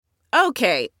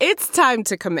Okay, it's time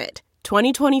to commit.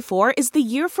 2024 is the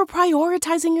year for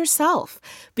prioritizing yourself.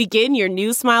 Begin your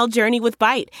new smile journey with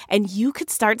Byte, and you could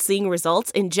start seeing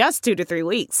results in just 2 to 3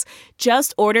 weeks.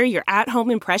 Just order your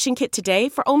at-home impression kit today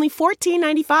for only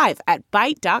 $14.95 at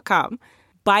Byte.com.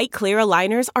 Byte Clear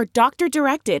aligners are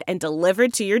doctor-directed and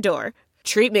delivered to your door.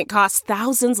 Treatment costs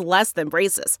thousands less than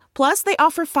braces. Plus, they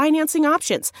offer financing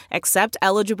options, accept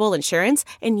eligible insurance,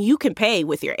 and you can pay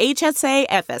with your HSA,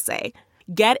 FSA.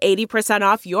 Get 80%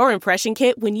 off your impression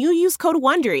kit when you use code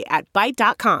WONDERY at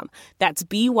Byte.com. That's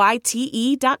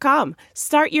BYTE.com.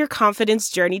 Start your confidence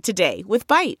journey today with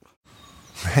Byte.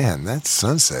 Man, that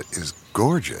sunset is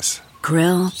gorgeous.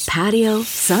 Grill, patio,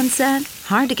 sunset.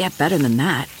 Hard to get better than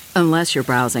that. Unless you're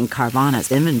browsing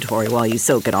Carvana's inventory while you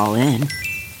soak it all in.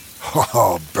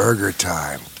 Oh, burger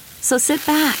time. So sit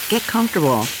back, get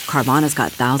comfortable. Carvana's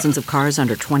got thousands of cars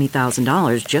under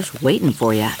 $20,000 just waiting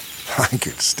for you. I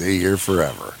could stay here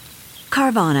forever.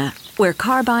 Carvana, where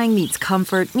car buying meets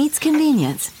comfort, meets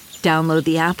convenience. Download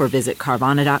the app or visit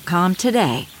Carvana.com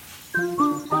today.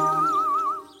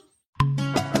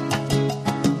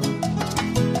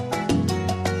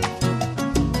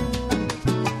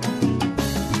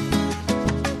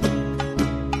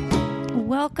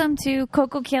 Welcome to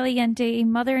Coco Caliente, a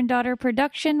mother and daughter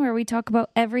production where we talk about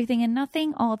everything and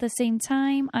nothing all at the same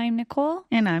time. I'm Nicole.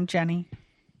 And I'm Jenny.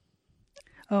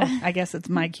 Oh, I guess it's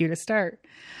my cue to start.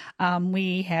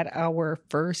 We had our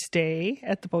first day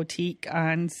at the boutique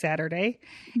on Saturday,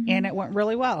 and it went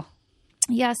really well.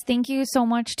 Yes, thank you so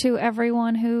much to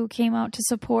everyone who came out to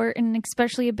support, and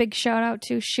especially a big shout out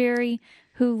to Sherry,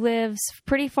 who lives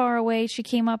pretty far away. She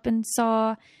came up and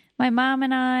saw my mom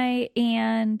and I,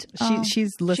 and she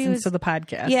listens to the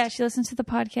podcast. Yeah, she listens to the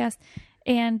podcast,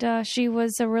 and she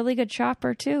was a really good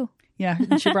shopper too. Yeah,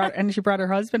 and she brought her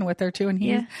husband with her too, and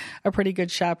he's a pretty good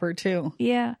shopper too.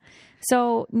 Yeah.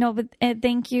 So no, but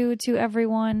thank you to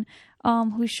everyone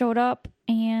who showed up,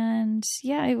 and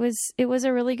yeah, it was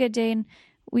a really good day, and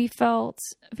we felt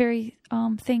very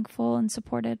thankful and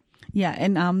supported. Yeah,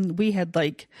 and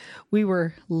we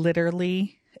were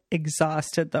literally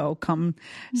exhausted though. Come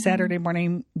Saturday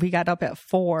morning, we got up at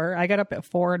 4. I got up at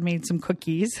 4 and made some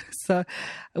cookies. So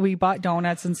we bought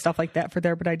donuts and stuff like that for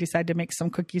there, but I decided to make some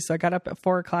cookies. So I got up at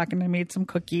 4 o'clock and I made some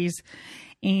cookies,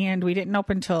 and we didn't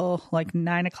open until like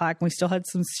 9 o'clock. We still had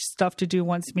some stuff to do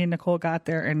once me and Nicole got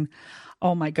there. And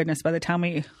oh my goodness, by the time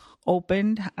we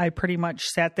opened, I pretty much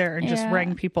sat there and just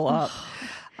rang people up.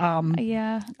 I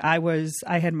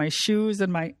had my shoes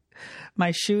and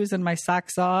my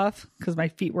socks off because my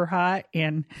feet were hot,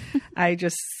 and I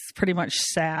just pretty much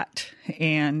sat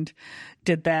and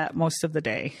did that most of the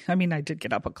day. I mean, I did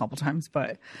get up a couple times,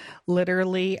 but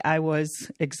literally I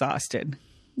was exhausted.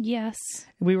 Yes.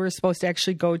 We were supposed to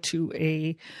actually go to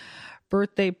a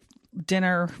birthday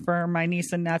dinner for my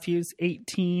niece and nephew's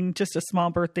 18, just a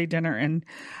small birthday dinner, and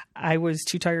I was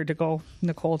too tired to go.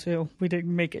 Nicole too. We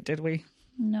didn't make it, did we?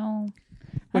 No.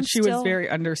 But she was very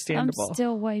understandable. I'm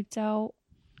still wiped out.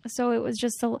 So it was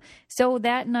just so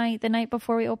that night, the night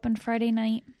before we opened Friday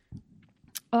night,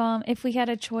 if we had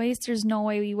a choice, there's no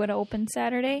way we would have opened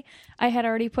Saturday. I had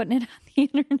already put it on the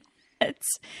internet,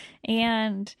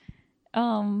 and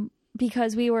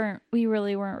because we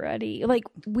really weren't ready. Like,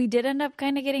 we did end up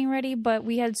kind of getting ready, but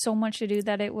we had so much to do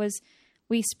that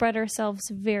we spread ourselves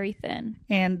very thin.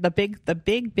 And the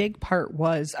big part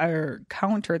was our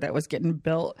counter that was getting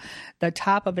built. The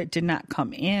top of it did not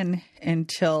come in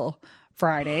until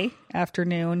Friday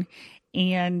afternoon,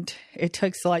 and it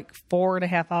took like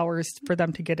 4.5 hours for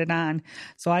them to get it on.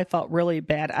 So I felt really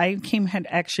bad. I had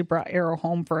actually brought Arrow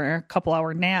home for a couple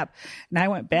hour nap, and I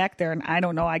went back there, and I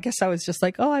don't know, I guess I was just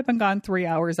like, oh, I've been gone 3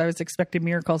 hours. I was expecting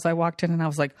miracles. I walked in and I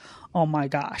was like, oh my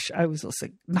gosh, I was just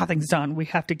like, nothing's done. We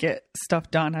have to get stuff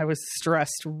done. I was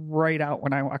stressed right out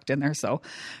when I walked in there. So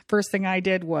first thing I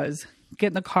did was get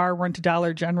in the car, run to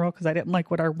Dollar General because I didn't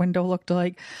like what our window looked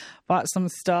like. Bought some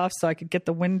stuff so I could get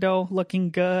the window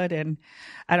looking good. And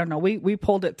I don't know, we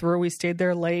pulled it through. We stayed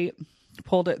there late,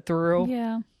 pulled it through.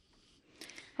 Yeah.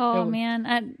 Oh,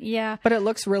 man. Yeah. But it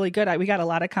looks really good. We got a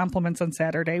lot of compliments on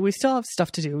Saturday. We still have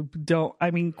stuff to do.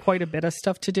 Quite a bit of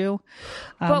stuff to do.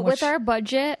 But with our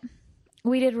budget,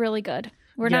 we did really good.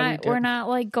 We're not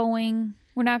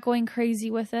going crazy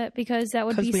with it because that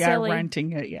would be silly. Because we are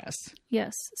renting it, yes.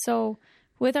 Yes. So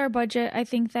with our budget, I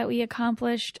think that we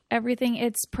accomplished everything.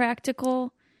 It's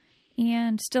practical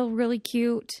and still really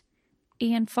cute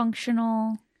and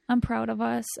functional. I'm proud of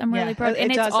us. I'm really proud.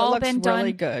 And it's all been done.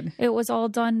 Really good. It was all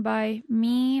done by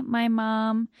me, my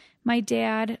mom, my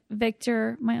dad,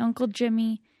 Victor, my uncle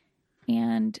Jimmy,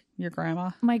 and your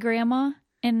grandma, my grandma,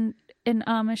 and an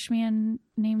Amish man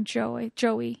named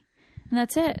Joey. And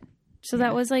that's it. So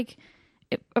that was like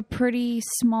a pretty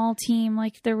small team.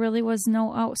 Like there really was no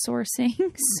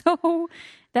outsourcing. So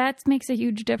that makes a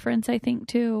huge difference, I think,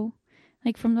 too.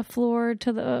 Like from the floor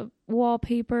to the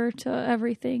wallpaper to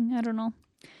everything. I don't know.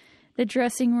 The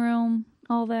dressing room,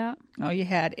 all that. Oh, you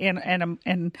had,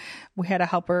 and we had a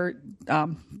helper,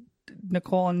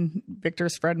 Nicole and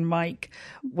Victor's friend Mike,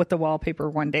 with the wallpaper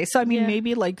one day. So I mean,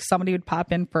 maybe like somebody would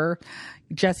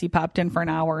Jesse popped in for an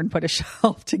hour and put a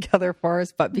shelf together for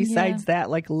us. But besides that,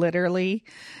 like literally,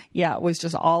 it was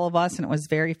just all of us, and it was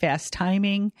very fast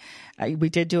timing. We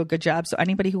did do a good job. So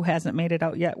anybody who hasn't made it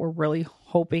out yet, we're really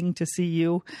hoping to see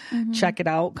you. Check it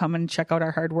out. Come and check out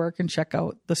our hard work and check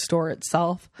out the store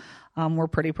itself. We're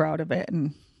pretty proud of it.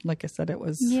 And like I said,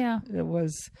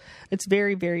 it's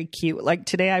very, very cute. Like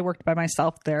today I worked by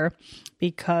myself there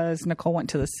because Nicole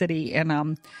went to the city,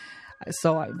 and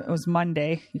so it was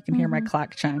Monday. You can hear my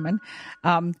clock chiming.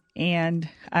 And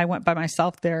I went by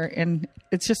myself there, and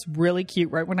it's just really cute.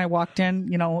 Right when I walked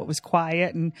in, it was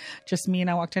quiet and just me,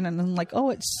 and I walked in, and I'm like, oh,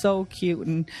 it's so cute.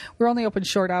 And we're only open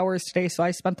short hours today, so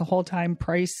I spent the whole time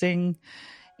pricing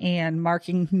and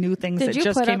marking new things that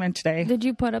just came in today. Did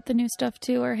you put up the new stuff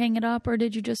too, or hang it up, or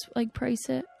did you just like price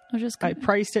it? I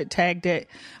priced it, tagged it,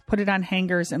 put it on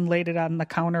hangers, and laid it on the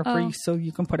counter for you, so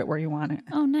you can put it where you want it.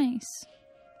 Oh, nice.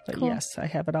 But cool. Yes, I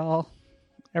have it all.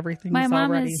 Everything's all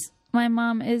ready. My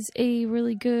mom is a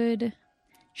really good.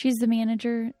 She's the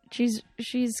manager. She's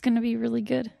going to be really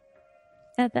good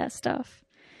at that stuff.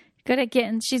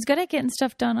 She's good at getting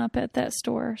stuff done up at that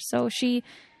store. So she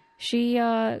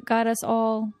got us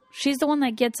all. She's the one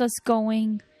that gets us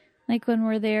going. Like when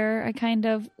we're there,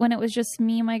 when it was just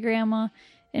me, my grandma,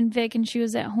 and Vic, and she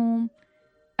was at home.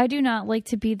 I do not like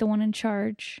to be the one in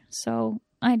charge. So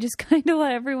I just kind of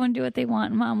let everyone do what they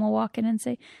want. And Mom will walk in and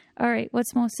say, all right,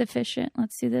 what's most efficient?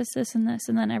 Let's do this, this, and this.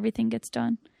 And then everything gets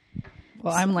done.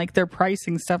 Well, I'm like, they're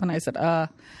pricing stuff. And I said,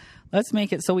 let's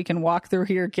make it so we can walk through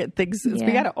here, get things. Yeah.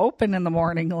 We got to open in the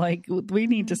morning. Like we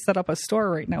need to set up a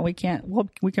store right now. We can't,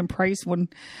 we can price when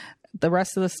the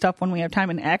rest of the stuff when we have time.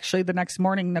 And actually the next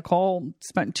morning, Nicole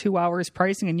spent 2 hours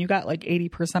pricing, and you got like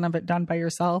 80% of it done by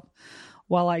yourself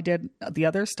while I did the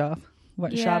other stuff.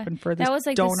 Went shopping for the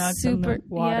like donuts and the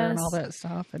water and all that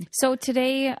stuff. And so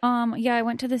today, I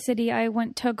went to the city. I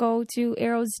went to go to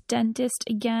Arrow's dentist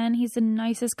again. He's the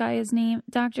nicest guy. His name,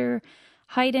 Dr.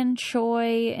 Hayden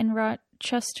Choi in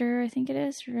Rochester, I think it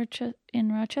is.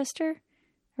 In Rochester?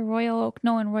 Or Royal Oak?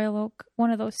 No, in Royal Oak.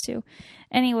 One of those two.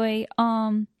 Anyway,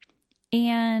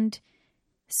 and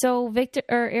so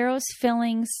Arrow's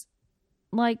fillings,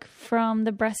 like from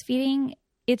the breastfeeding,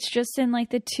 it's just in like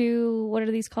the two, what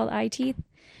are these called, eye teeth?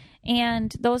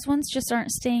 And those ones just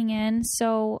aren't staying in.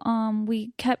 So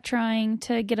we kept trying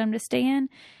to get them to stay in.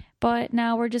 But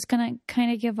now we're just going to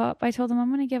kind of give up. I told him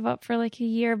I'm going to give up for like a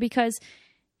year because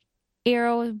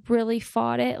Arrow really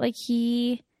fought it. Like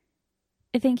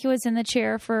I think he was in the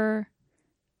chair for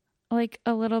like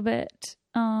a little bit.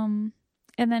 And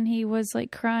then he was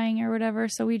like crying or whatever.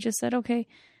 So we just said, okay,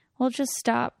 we'll just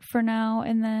stop for now.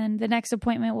 And then the next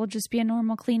appointment will just be a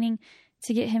normal cleaning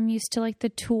to get him used to like the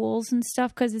tools and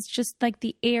stuff. Cause it's just like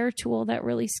the air tool that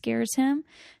really scares him.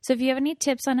 So if you have any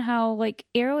tips on how like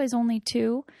Arrow is only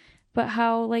 2, but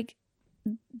how like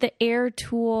the air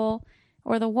tool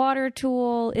or the water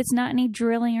tool, it's not any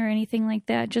drilling or anything like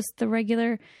that. Just the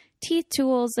regular teeth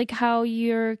tools, like how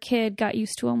your kid got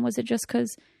used to them. Was it just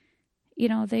cause,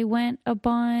 they went a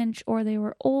bunch or they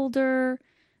were older?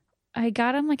 I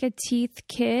got him like a teeth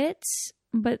kit,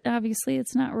 but obviously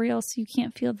it's not real, so you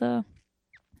can't feel the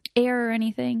air or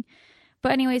anything.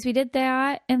 But anyways, we did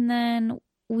that, and then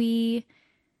we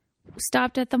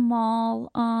stopped at the mall.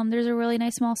 There's a really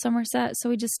nice mall, Somerset, so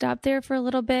we just stopped there for a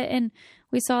little bit, and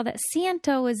we saw that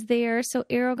Santa was there, so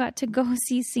Arrow got to go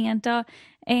see Santa,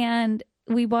 and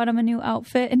we bought him a new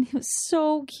outfit, and he was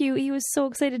so cute. He was so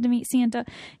excited to meet Santa.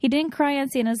 He didn't cry on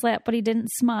Santa's lap, but he didn't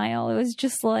smile. It was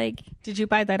just like... Did you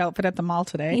buy that outfit at the mall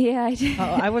today? Yeah, I did.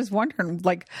 I was wondering,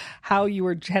 like, how you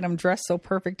had him dressed so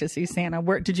perfect to see Santa.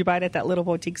 Where did you buy it at that little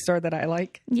boutique store that I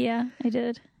like? Yeah, I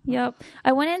did. Yep.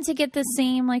 I went in to get the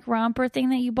same, like, romper thing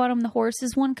that you bought him, the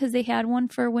horses one, because they had one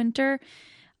for winter,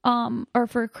 or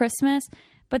for Christmas.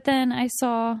 But then I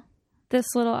saw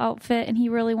this little outfit, and he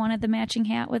really wanted the matching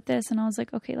hat with this, and I was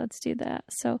like, okay, let's do that.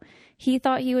 So he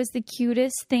thought he was the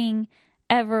cutest thing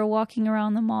ever walking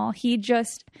around the mall. He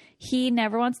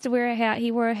never wants to wear a hat.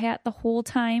 He wore a hat the whole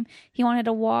time. He wanted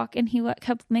to walk, and he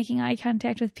kept making eye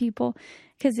contact with people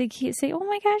because they keep say, "Oh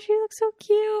my gosh, you look so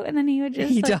cute," and then he would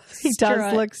just he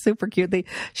does look super cute.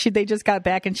 They just got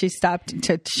back, and she stopped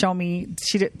to show me.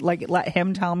 She did let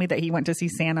him tell me that he went to see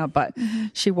Santa, but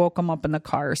she woke him up in the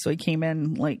car, so he came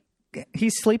in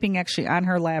he's sleeping actually on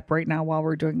her lap right now while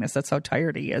we're doing this. That's how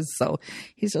tired he is. So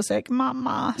he's just like,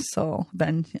 Mama. So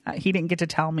then he didn't get to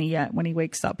tell me yet. When he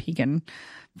wakes up, he can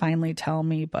finally tell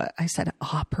me. But I said,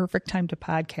 perfect time to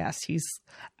podcast. He's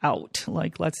out.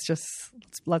 Let's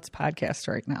podcast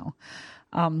right now.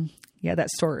 Yeah, that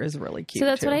store is really cute. So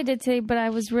that's too. what I did today. But I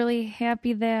was really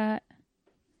happy that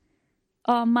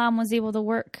Mom was able to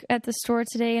work at the store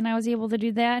today, and I was able to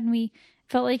do that. And we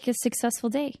felt like a successful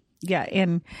day. Yeah,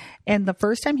 and the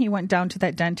first time he went down to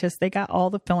that dentist, they got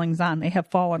all the fillings on. They have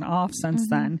fallen off since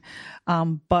then.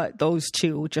 But those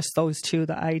two,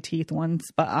 the eye teeth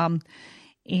ones. But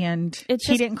and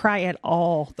he didn't cry at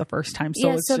all the first time.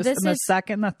 So it's just in the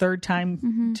second, the third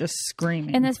time, just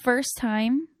screaming. And the first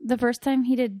time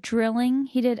he did drilling,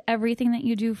 he did everything that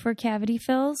you do for cavity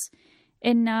fills,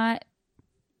 and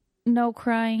no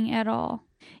crying at all.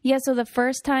 Yeah, so the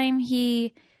first time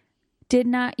you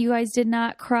guys did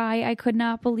not cry. I could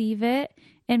not believe it.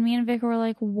 And me and Vic were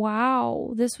like,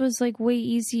 wow, this was way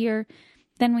easier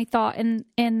than we thought. And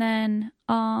then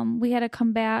we had to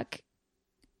come back.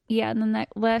 Yeah. And then that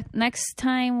next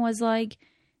time was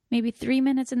maybe 3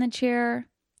 minutes in the chair.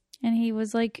 And he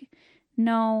was like,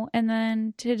 no. And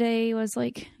then today was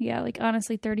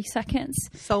honestly 30 seconds.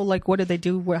 So what do they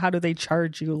do? How do they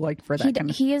charge you for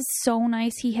that? He is so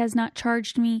nice. He has not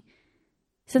charged me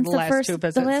since the last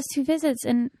two visits.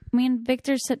 And me and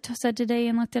Victor said today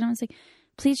and looked at him and was like,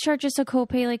 please charge us a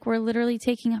copay. We're literally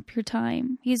taking up your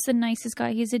time. He's the nicest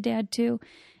guy. He's a dad too.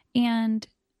 And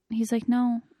he's like,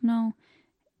 no,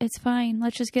 it's fine.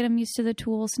 Let's just get him used to the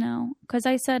tools now. Cause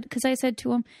I said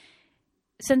to him,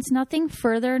 since nothing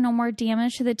further, no more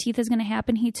damage to the teeth is going to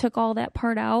happen. He took all that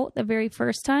part out the very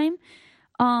first time.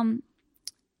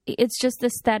 It's just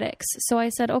aesthetics. So I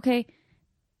said, okay,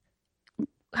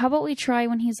 how about we try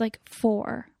when he's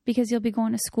 4, because he'll be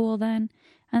going to school then.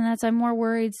 And I'm more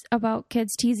worried about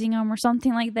kids teasing him or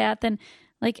something like that than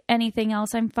anything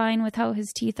else. I'm fine with how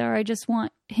his teeth are. I just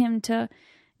want him to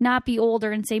not be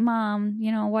older and say, Mom,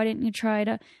 why didn't you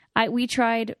try we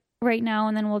tried right now,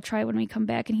 and then we'll try when we come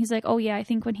back. And he's like, oh yeah, I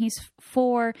think when he's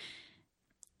 4,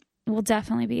 we'll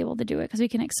definitely be able to do it because we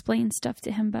can explain stuff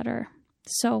to him better.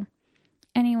 So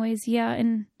anyways, yeah.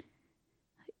 And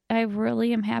I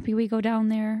really am happy we go down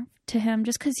there to him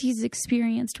just because he's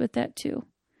experienced with that too,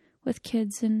 with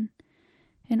kids and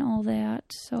all that.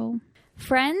 So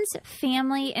friends,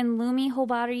 family, and Lumi whole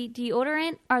body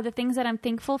deodorant are the things that I'm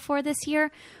thankful for this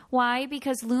year. Why?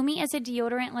 Because Lumi is a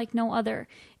deodorant like no other.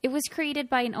 It was created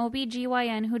by an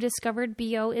OBGYN who discovered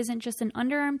BO isn't just an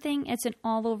underarm thing, it's an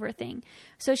all-over thing.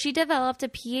 So she developed a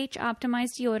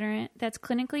pH-optimized deodorant that's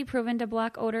clinically proven to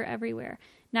block odor everywhere.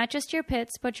 Not just your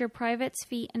pits, but your privates,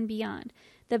 feet, and beyond.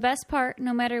 The best part,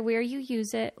 no matter where you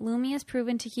use it, Lumi is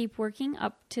proven to keep working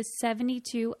up to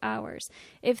 72 hours.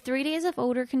 If 3 days of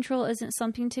odor control isn't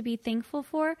something to be thankful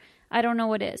for, I don't know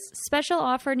what is. Special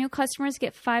offer, new customers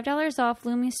get $5 off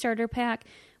Lumi Starter Pack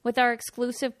with our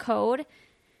exclusive code.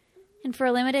 And for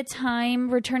a limited time,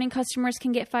 returning customers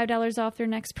can get $5 off their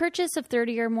next purchase of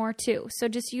 30 or more too. So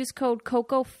just use code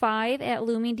COCO5 at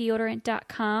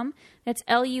LumiDeodorant.com. That's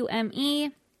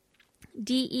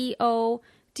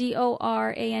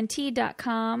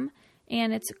LumiDeodorant.com.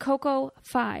 And it's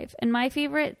COCO5. And my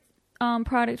favorite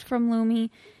product from Lumi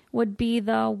would be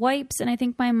the wipes. And I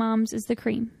think my mom's is the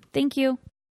cream. Thank you.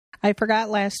 I forgot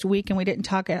last week, and we didn't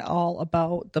talk at all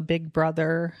about the Big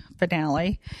Brother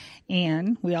finale.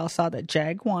 And we all saw that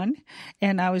Jag won.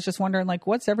 And I was just wondering,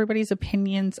 what's everybody's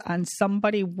opinions on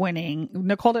somebody winning?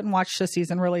 Nicole didn't watch this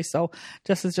season, really, so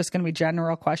this is just going to be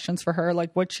general questions for her.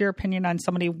 What's your opinion on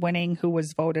somebody winning who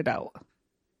was voted out?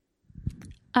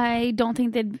 I don't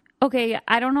think okay,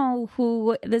 I don't know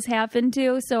who this happened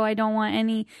to, so I don't want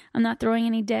I'm not throwing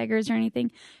any daggers or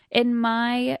anything. In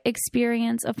my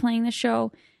experience of playing the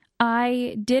show,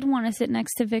 I did want to sit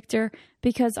next to Victor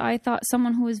because I thought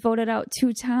someone who was voted out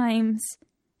 2 times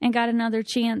and got another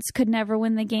chance could never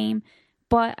win the game.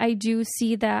 But I do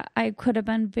see that I could have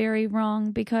been very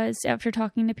wrong because after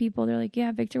talking to people, they're like,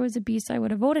 yeah, Victor was a beast. I would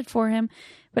have voted for him.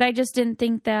 But I just didn't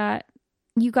think that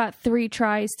you got 3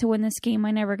 tries to win this game.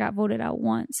 I never got voted out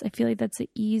once. I feel like that's an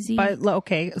easy. But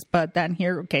okay, but then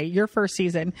here, okay, your first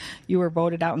season, you were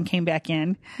voted out and came back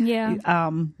in. Yeah.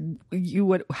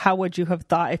 How would you have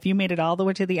thought if you made it all the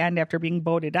way to the end after being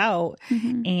voted out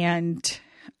and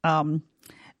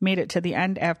made it to the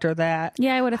end after that?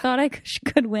 Yeah, I would have thought I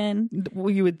could win. Well,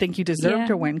 you would think you deserve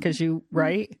to win because you,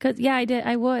 right? Because I did.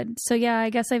 I would. So yeah, I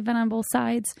guess I've been on both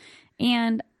sides,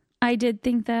 and I did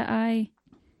think that I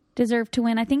deserve to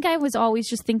win. I think I was always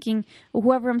just thinking, well,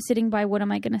 whoever I'm sitting by, what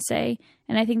am I going to say?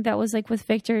 And I think that was like with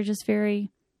Victor, just very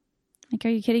like, are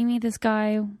you kidding me? This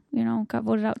guy, got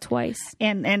voted out twice.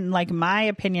 And like my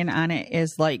opinion on it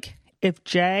is like, if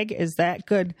Jag is that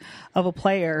good of a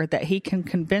player that he can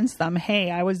convince them,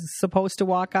 hey, I was supposed to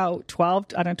walk out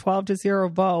on a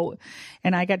 12-0 vote,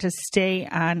 and I got to stay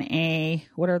on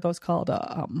what are those called?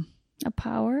 A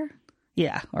power.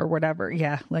 Yeah, or whatever.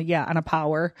 Yeah, on a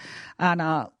power, on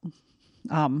a,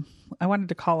 I wanted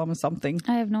to call them something.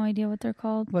 I have no idea what they're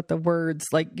called. What the words,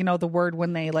 like, the word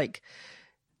when they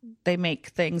they make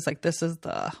things like this is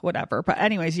the whatever. But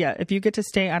anyways, yeah, if you get to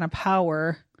stay on a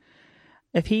power,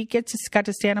 if he got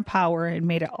to stay on a power and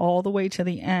made it all the way to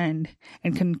the end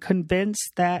and can convince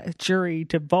that jury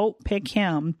to pick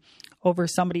him over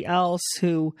somebody else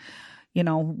who,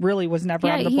 really was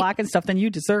never on the block and stuff, then you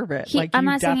deserve it. I'm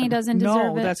not saying he doesn't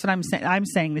deserve it. No, that's what I'm saying. I'm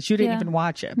saying that you didn't even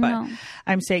watch it, but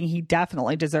I'm saying he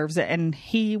definitely deserves it. And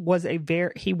he was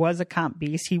a comp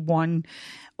beast. He won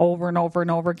over and over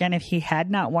and over again. If he had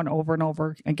not won over and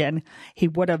over again, he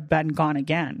would have been gone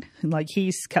again. Like,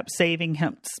 he's kept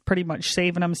pretty much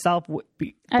saving himself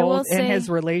both in his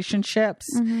relationships,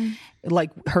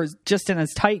 like just in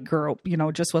his tight group,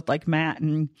 just with like Matt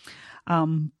and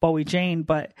Bowie Jane,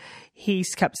 but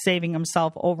he's kept saving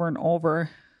himself over and over,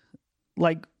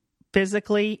 like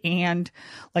physically and,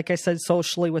 like I said,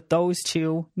 socially with those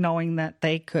two, knowing that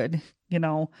they could,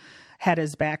 had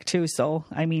his back too. So,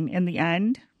 I mean, in the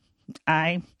end,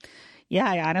 I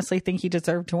honestly think he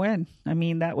deserved to win. I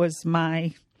mean, that was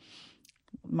my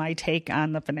take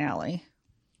on the finale.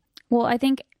 Well, I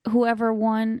think whoever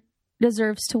won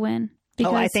deserves to win.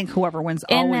 I think whoever wins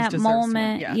always deserves to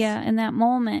win. Yes. Yeah, in that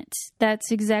moment,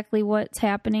 that's exactly what's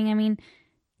happening. I mean,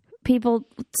 people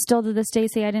still to this day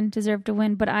say I didn't deserve to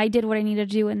win, but I did what I needed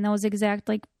to do in those exact,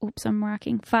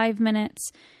 5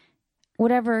 minutes,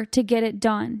 whatever, to get it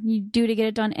done. You do to get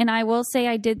it done. And I will say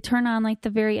I did turn on, the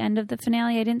very end of the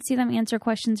finale. I didn't see them answer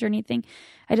questions or anything.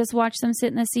 I just watched them sit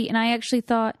in the seat, and I actually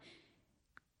thought,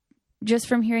 just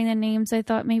from hearing the names, I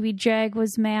thought maybe Jag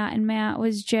was Matt and Matt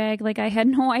was Jag. I had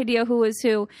no idea who was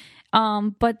who.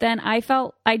 But then I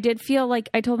did feel like,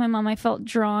 I told my mom I felt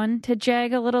drawn to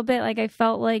Jag a little bit. I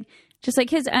felt just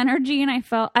his energy, and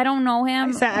I don't know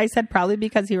him. I said probably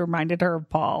because he reminded her of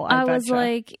Paul. I was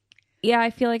like, yeah,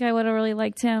 I feel like I would have really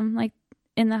liked him,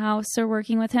 in the house or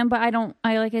working with him. But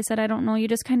like I said, I don't know. You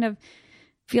just kind of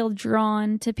feel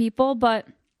drawn to people. But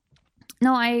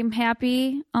no, I'm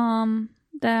happy,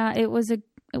 that it was it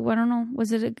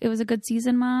was a good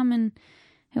season, Mom, and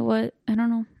it was, I don't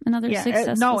know, another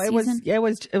successful season. It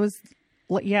was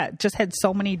just had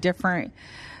so many different,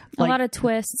 a lot of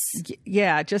twists.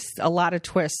 Yeah, just a lot of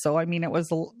twists. So I mean, it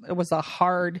was a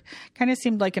hard, kind of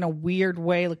seemed like in a weird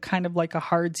way, kind of like a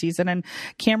hard season. And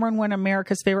Cameron won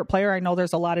America's Favorite Player. I know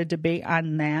there's a lot of debate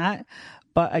on that,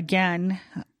 but again,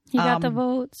 he got the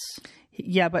votes.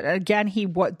 Yeah, but again,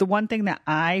 the one thing that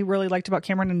I really liked about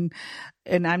Cameron,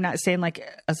 and I'm not saying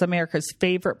as America's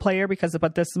favorite player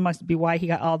but this must be why he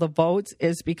got all the votes,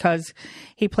 is because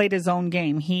he played his own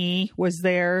game. He was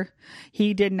there.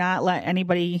 He did not let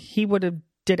anybody, he would have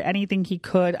did anything he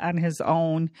could on his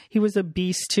own. He was a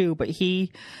beast too, but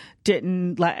he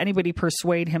didn't let anybody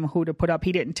persuade him who to put up.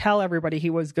 He didn't tell everybody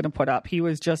he was going to put up. He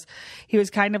was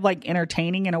kind of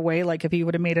entertaining in a way. If he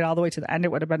would have made it all the way to the end,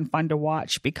 it would have been fun to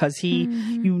watch, because you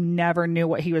never knew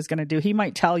what he was going to do. He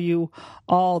might tell you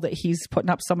all that he's putting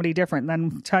up somebody different.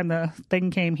 And then time the thing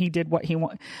came, he did what he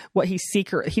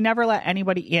never let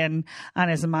anybody in on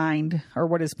his mind or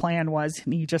what his plan was.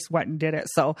 And he just went and did it.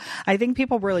 So I think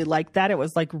people really liked that. It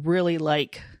was really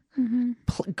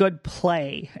good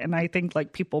play, and I think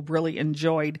people really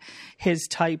enjoyed his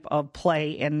type of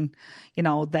play, and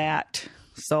that.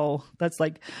 So that's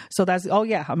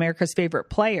America's Favorite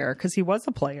Player, because he was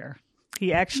a player.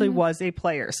 He actually was a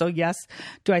player. So yes,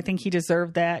 do I think he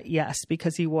deserved that? Yes,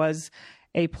 because he was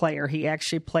a player. He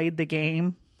actually played the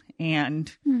game,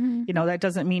 and that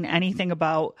doesn't mean anything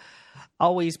about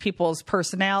always people's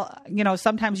personality. You know,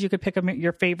 sometimes you could pick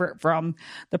your favorite from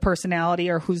the personality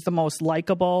or who's the most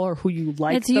likable or who you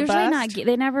like It's the usually best. not.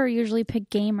 They never usually pick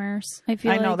gamers.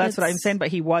 I know like that's what I'm saying, but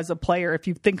he was a player if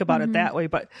you think about it that way.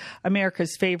 But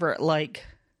America's favorite, like,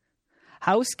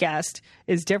 house guest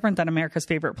is different than America's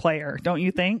favorite player, don't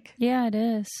you think? Yeah, it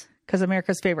is. Because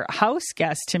America's favorite house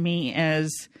guest to me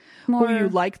is More, who you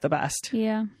like the best.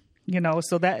 Yeah. You know,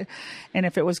 so that, and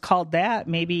if it was called that,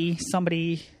 maybe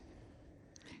somebody,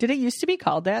 did it used to be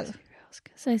called that?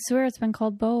 I swear it's been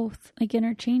called both, like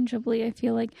interchangeably. I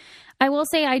feel like I will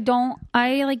say I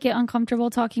like get uncomfortable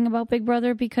talking about Big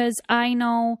Brother because I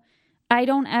know I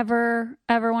don't ever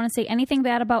want to say anything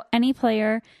bad about any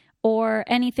player or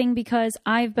anything because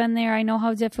I've been there. I know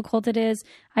how difficult it is.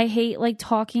 I hate like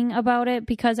talking about it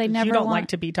because I never You don't like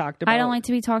to be talked about. I don't like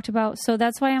to be talked about. So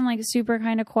that's why I'm like super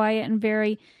kind of quiet and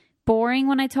very boring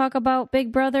when I talk about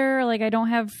Big Brother. Like I don't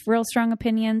have real strong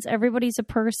opinions. Everybody's a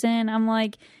person. I'm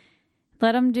like,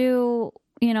 let them do,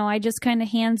 you know, I just kind of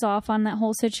hands off on that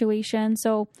whole situation.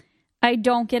 So I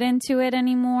don't get into it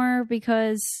anymore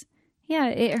because yeah.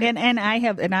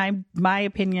 My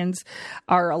opinions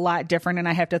are a lot different and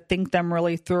I have to think them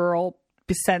really thorough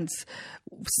since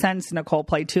Nicole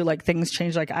played too. Like things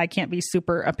change. Like I can't be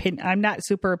I'm not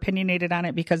super opinionated on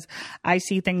it because I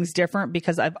see things different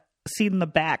because I've seen the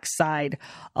backside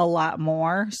a lot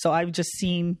more. So I've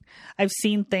seen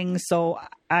things. So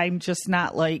I'm just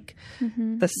not like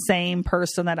the same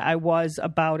person that I was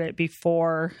about it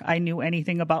before I knew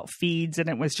anything about feeds and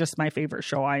it was just my favorite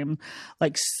show. I am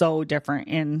like so different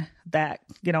in that,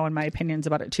 you know, in my opinions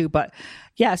about it too. But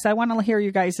yes, I want to hear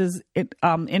you guys'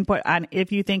 input on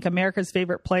if you think America's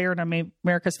favorite player and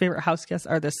America's favorite house guest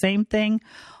are the same thing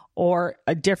or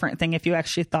a different thing if you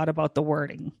actually thought about the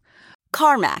wording.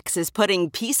 CarMax is putting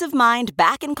peace of mind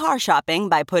back in car shopping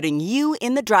by putting you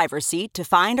in the driver's seat to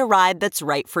find a ride that's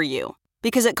right for you.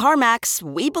 Because at CarMax,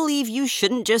 we believe you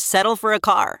shouldn't just settle for a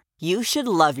car. You should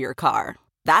love your car.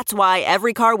 That's why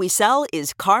every car we sell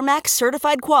is CarMax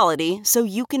certified quality so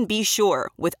you can be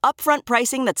sure with upfront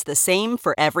pricing that's the same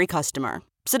for every customer.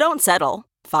 So don't settle.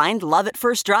 Find love at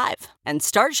first drive and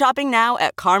start shopping now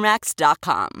at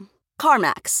CarMax.com.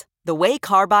 CarMax, the way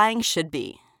car buying should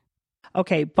be.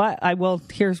 Okay, but we'll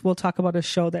talk about a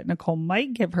show that Nicole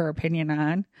might give her opinion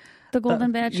on. The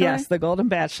Golden Bachelor? Yes, The Golden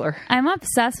Bachelor. I'm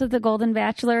obsessed with The Golden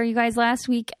Bachelor. You guys, last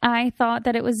week I thought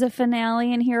that it was the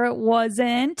finale and here it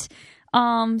wasn't.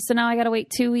 So now I got to wait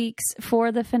 2 weeks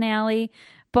for the finale.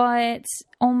 But,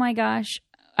 oh my gosh,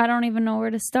 I don't even know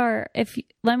where to start.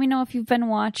 Let me know if you've been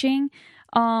watching.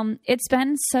 It's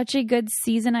been such a good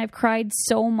season. I've cried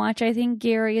so much. I think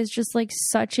Gary is just like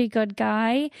such a good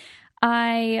guy.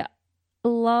 I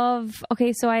love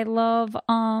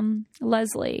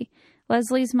Leslie.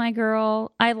 Leslie's my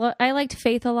girl. I liked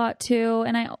Faith a lot too,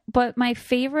 but my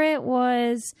favorite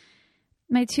was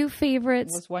my two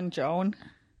favorites. Was one Joan?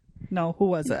 No, who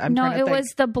was it? It was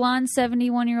the blonde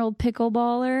 71-year-old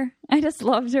pickleballer. I just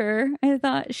loved her. I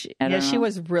thought she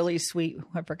was really sweet.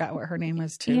 I forgot what her name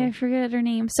was too. Yeah, I forget her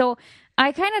name. So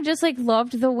I kind of just like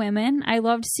loved the women. I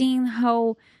loved seeing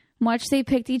how much they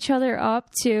picked each other up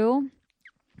too.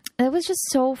 It was just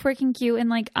so freaking cute and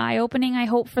like eye-opening. I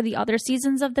hope for the other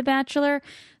seasons of The Bachelor,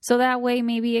 so that way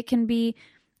maybe it can be.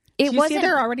 You see,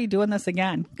 they're already doing this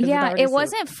again. Yeah, it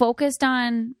wasn't focused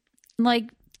on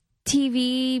like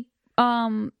TV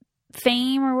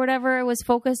fame or whatever. It was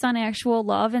focused on actual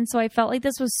love, and so I felt like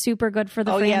this was super good for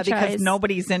the franchise. Yeah, because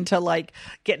nobody's into like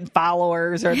getting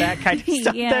followers or that kind of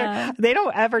stuff. Yeah. They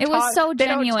don't ever it talk. was so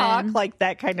genuine. They don't talk like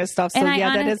that kind of stuff. So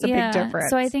that is a big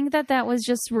difference. So I think that was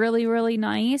just really, really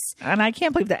nice. And I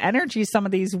can't believe the energy some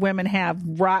of these women have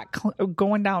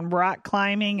going down rock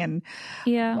climbing and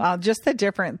just the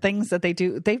different things that they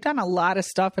do. They've done a lot of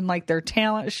stuff in like their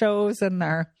talent shows and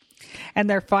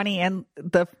they're funny. And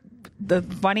the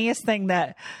funniest thing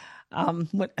that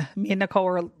what me and Nicole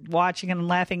were watching and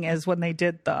laughing is when they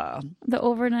did the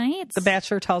overnights, the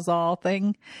Bachelor Tells All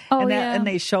thing. And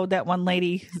they showed that one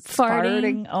lady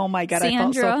farting. Oh my God.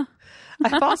 Sandra. I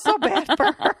felt so bad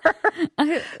for her.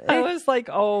 I was like,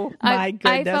 oh my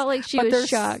goodness. I felt like she was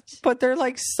shocked. But they're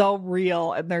like so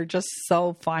real and they're just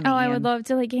so funny. Oh, I would love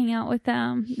to like hang out with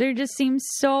them. They just seem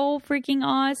so freaking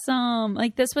awesome.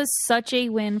 Like this was such a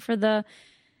win for the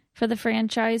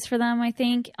franchise for them, I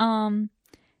think.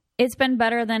 It's been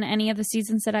better than any of the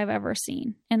seasons that I've ever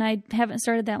seen. And I haven't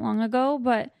started that long ago,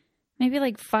 but maybe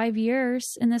like 5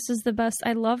 years, and this is the best.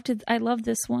 I love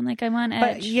this one. Like, I'm on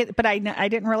edge. But I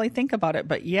didn't really think about it.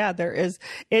 But yeah, there is.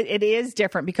 It is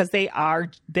different because they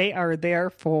are there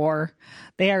for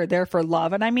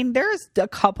love. And I mean, there's a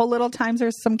couple little times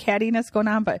there's some cattiness going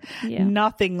on, but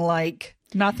nothing like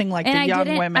the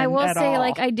young women. I will say, all.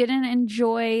 like, I didn't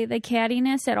enjoy the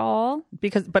cattiness at all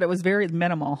but it was very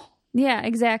minimal. Yeah,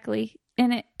 exactly.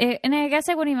 And and I guess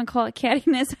I wouldn't even call it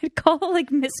cattiness. I'd call it like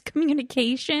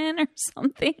miscommunication or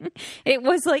something. It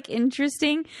was like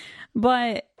interesting,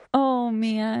 but oh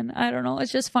man, I don't know.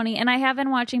 It's just funny. And I have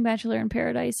been watching Bachelor in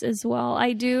Paradise as well.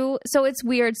 I do. So it's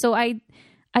weird. So I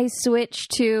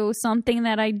switched to something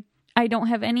that I don't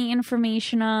have any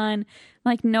information on,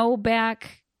 like no behind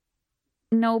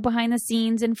the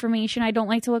scenes information. I don't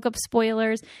like to look up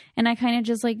spoilers, and I kind of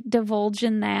just like divulge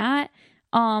in that.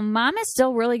 Mom is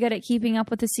still really good at keeping up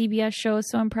with the CBS shows,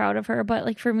 so I'm proud of her. But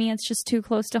like for me, it's just too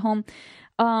close to home.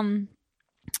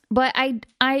 But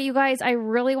you guys, I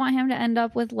really want him to end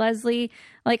up with Leslie.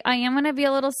 Like, I am going to be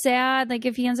a little sad, like,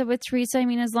 if he ends up with Teresa. I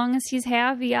mean, as long as he's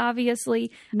happy,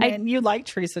 obviously. And you like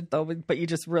Teresa, though, but you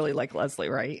just really like Leslie,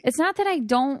 right? It's not that I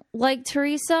don't like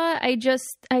Teresa. I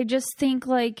just think,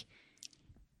 like...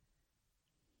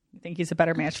 You think he's a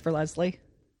better match for Leslie?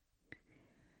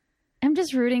 I'm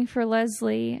just rooting for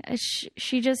Leslie.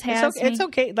 She just has me. It's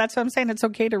okay. That's what I'm saying. It's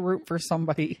okay to root for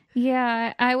somebody.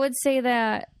 Yeah, I would say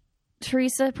that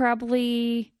Teresa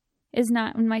probably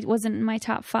wasn't in my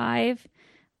top 5,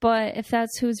 but if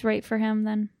that's who's right for him,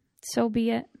 then so be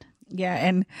it. Yeah,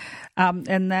 and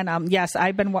then yes,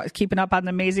 I've been keeping up on The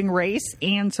Amazing Race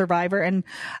and Survivor, and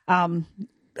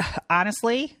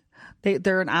honestly,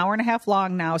 they're an hour and a half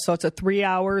long now, so it's 3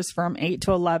 hours from 8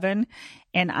 to 11,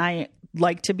 and I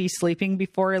like to be sleeping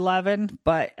before 11,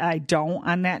 but I don't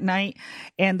on that night.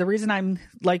 And the reason I'm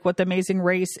like with The Amazing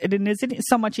Race, it isn't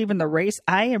so much even the race.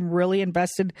 I am really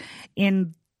invested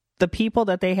in the people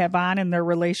that they have on and their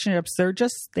relationships.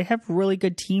 They have really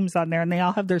good teams on there, and they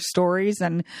all have their stories.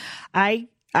 And I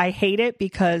hate it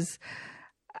because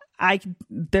I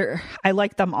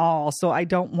like them all, so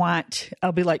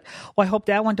I'll be like, well, I hope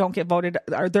that one don't get voted,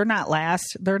 or they're not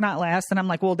last, and I'm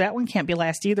like, well, that one can't be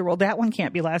last either. Well, that one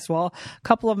can't be last. Well, a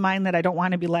couple of mine that I don't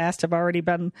want to be last have already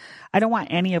been. I don't want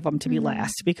any of them to be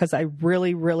last because I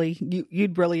really, really,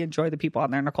 you'd really enjoy the people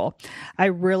on there, Nicole. I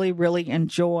really, really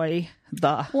enjoy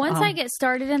once I get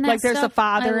started in that, like there's stuff, a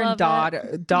father and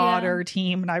daughter Yeah.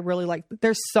 team, and I really like.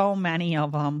 There's so many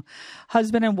of them,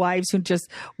 husband and wives who just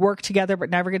work together but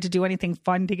never get to do anything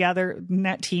fun together. And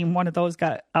that team, one of those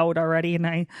got out already, and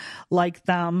I like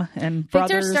them. And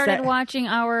Victor started watching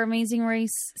Our Amazing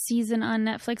Race season on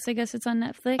Netflix. I guess it's on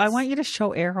Netflix. I want you to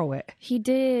show Arrow it. He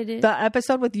did the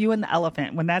episode with you and the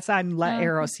elephant. When that's on, let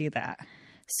Arrow see that.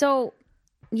 So.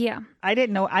 Yeah. I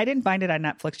didn't know. I didn't find it on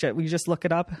Netflix yet. We just look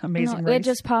it up. Amazing Race. It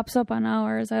just pops up on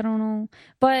ours. I don't know.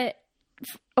 But,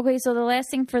 okay, so the last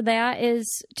thing for that is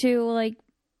to, like,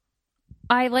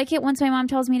 I like it once my mom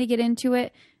tells me to get into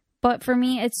it. But for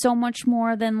me, it's so much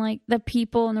more than, like, the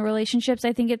people and the relationships.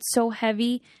 I think it's so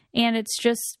heavy. And it's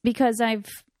just because a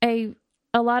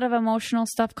lot of emotional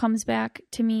stuff comes back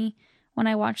to me when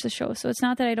I watch the show. So it's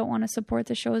not that I don't want to support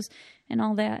the shows and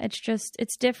all that. It's just,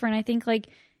 it's different. I think, like,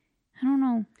 I don't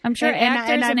know. I'm sure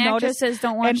actors and actresses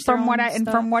don't watch from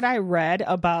what I read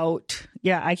about,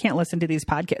 I can't listen to these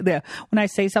podcasts. When I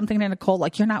say something to Nicole,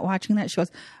 like, you're not watching that, she goes,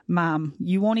 Mom,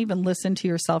 you won't even listen to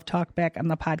yourself talk back on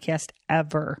the podcast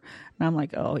ever. And I'm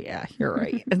like, oh yeah, you're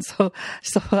right. And so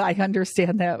I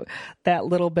understand that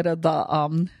little bit of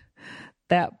the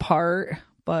that part.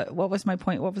 But what was my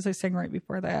point? What was I saying right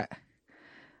before that?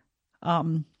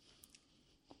 I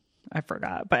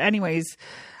forgot. But anyways,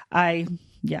 I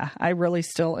really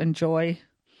still enjoy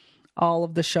all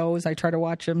of the shows. I try to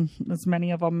watch them, as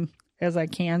many of them as I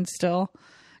can still,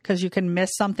 because you can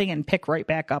miss something and pick right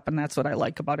back up. And that's what I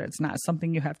like about it. It's not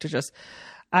something you have to just,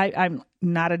 I'm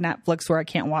not a Netflix where I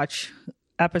can't watch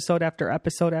episode after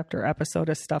episode after episode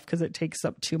of stuff because it takes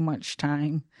up too much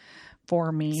time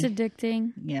for me. It's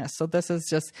addicting. Yeah, so this is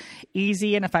just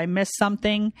easy. And if I miss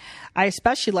something, I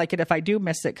especially like it if I do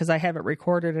miss it because I have it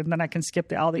recorded and then I can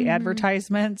skip all the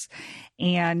advertisements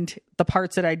and the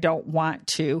parts that I don't want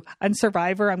to. On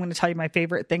Survivor, I'm going to tell you my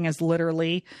favorite thing is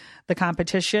literally the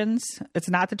competitions. It's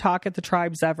not the talk at the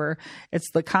tribes ever. It's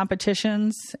the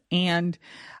competitions and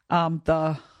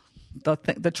the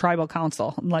tribal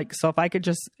council. Like, so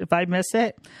if I miss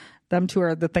it, them two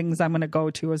are the things I'm going to go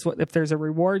to is if there's a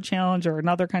reward challenge or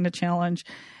another kind of challenge.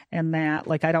 And that,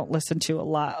 like, I don't listen to a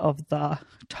lot of the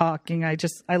talking.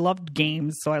 I love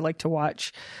games. So I like to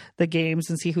watch the games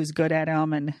and see who's good at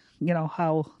them and, you know,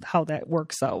 how that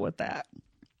works out with that.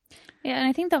 Yeah, and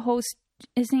I think the host,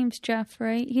 his name's Jeff,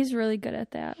 right? He's really good at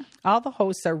that. All the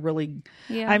hosts are really.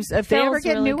 Yeah. If they ever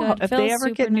get really new, good. if they Phil's ever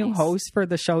super get new nice. hosts for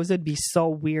the shows, it'd be so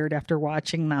weird after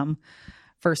watching them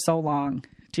for so long.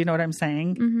 Do you know what I'm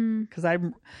saying? Mm-hmm. Because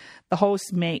the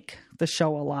hosts make the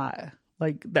show a lot,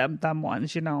 like them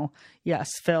ones. You know, yes,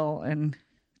 Phil and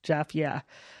Jeff. Yeah,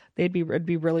 it'd be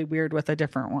really weird with a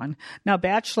different one. Now,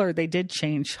 Bachelor, they did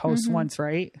change hosts once,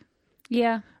 right?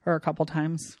 Yeah. Or a couple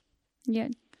times. Yeah.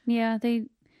 Yeah.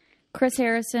 Chris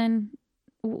Harrison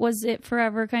was it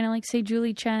forever, kind of like, say,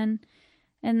 Julie Chen.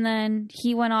 And then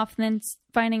he went off and then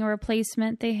finding a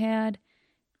replacement. They had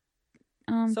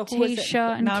So who is it?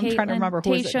 Tasha and Now I'm Caitlin. trying to remember.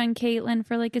 Who is Tasha it? and Caitlin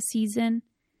for like a season.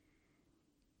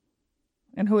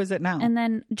 And who is it now? And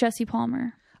then Jesse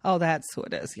Palmer. Oh, that's who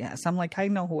it is. Yes. I'm like, I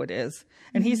know who it is.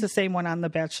 And he's the same one on The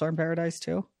Bachelor in Paradise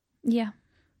too? Yeah.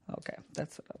 Okay.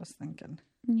 That's what I was thinking.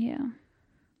 Yeah.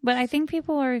 But I think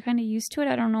people are kind of used to it.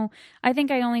 I don't know. I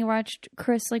think I only watched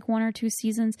Chris like 1 or 2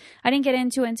 seasons. I didn't get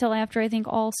into it until after, I think,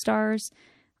 All Stars.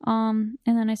 And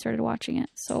then I started watching it.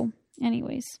 So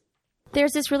anyways,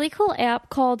 there's this really cool app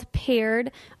called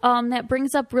Paired that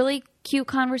brings up really cute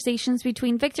conversations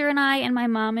between Victor and I and my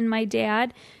mom and my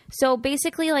dad. So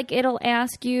basically, like, it'll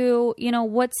ask you, you know,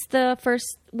 what do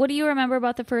you remember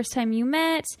about the first time you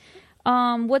met?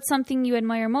 What's something you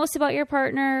admire most about your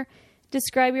partner?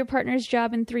 Describe your partner's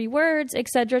job in 3 words,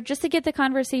 etc., just to get the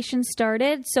conversation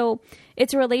started. So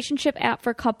it's a relationship app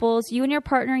for couples. You and your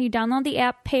partner, you download the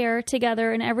app Pair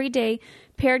together, and every day,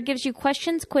 Paired gives you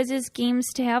questions, quizzes, games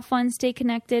to have fun, stay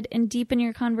connected, and deepen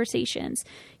your conversations.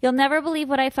 You'll never believe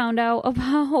what I found out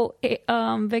about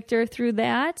Victor through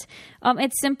that.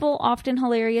 It's simple, often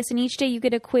hilarious, and each day you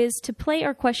get a quiz to play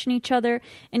or question each other,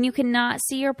 and you cannot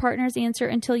see your partner's answer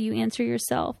until you answer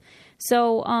yourself.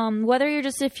 So whether you're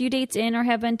just a few dates in or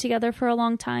have been together for a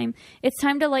long time, it's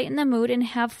time to lighten the mood and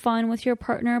have fun with your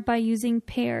partner by using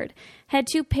Paired. Head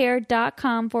to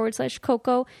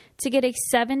paired.com/Coco to get a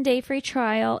 7-day free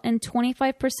trial and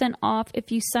 25% off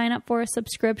if you sign up for a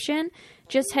subscription.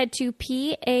 Just head to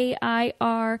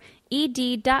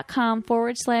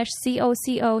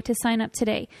paired.com/COCO to sign up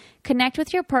today. Connect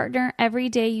with your partner every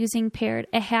day using Paired.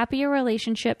 A happier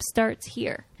relationship starts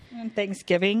here. And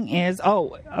Thanksgiving is,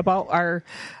 about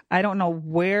I don't know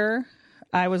where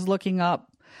I was looking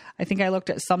up. I think I looked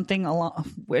at something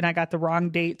and I got the wrong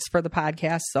dates for the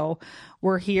podcast. So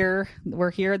we're here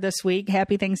this week.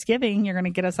 Happy Thanksgiving. You're going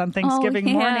to get us on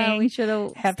Thanksgiving morning. We should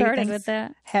have started with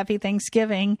that. Happy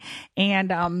Thanksgiving.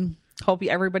 And, hope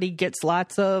everybody gets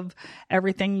lots of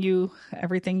everything you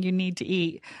need to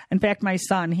eat. In fact, my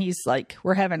son, he's like,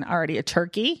 we're having already a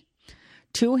turkey,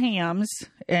 2 hams,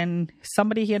 and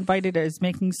somebody he invited is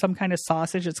making some kind of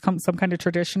sausage. It's some kind of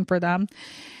tradition for them.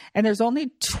 And there's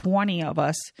only 20 of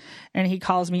us. And he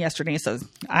calls me yesterday and says,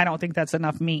 I don't think that's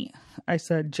enough meat. I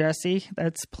said, Jesse,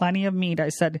 that's plenty of meat. I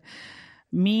said,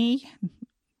 most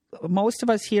of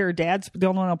us here, Dad's the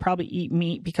only one who'll probably eat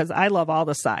meat because I love all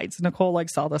the sides. Nicole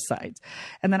likes all the sides.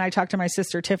 And then I talked to my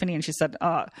sister, Tiffany, and she said,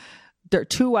 there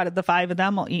 2 out of the 5 of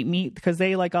them will eat meat because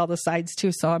they like all the sides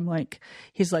too. So I'm like,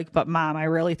 he's like, but Mom, I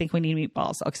really think we need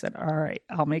meatballs. I said, all right,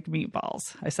 I'll make meatballs.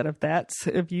 I said,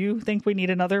 if you think we need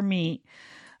another meat,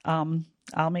 I'll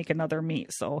make another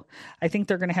meat. So I think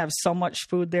they're going to have so much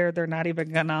food there. They're not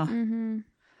even gonna,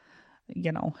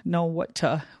 know what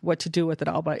to do with it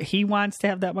all, but he wants to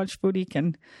have that much food.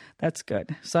 That's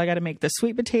good. So I got to make the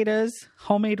sweet potatoes,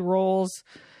 homemade rolls,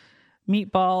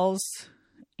 meatballs,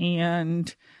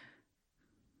 and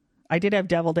I did have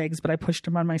deviled eggs, but I pushed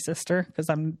them on my sister because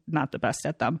I'm not the best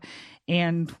at them.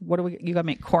 And you got to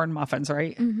make corn muffins,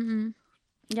 right? Mm-hmm.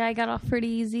 Yeah, I got off pretty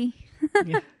easy.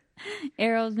 Yeah.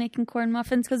 Arrow's making corn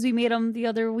muffins because we made them the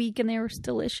other week and they were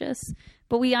delicious.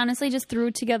 But we honestly just threw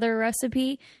together a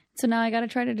recipe. So now I got to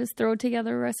try to just throw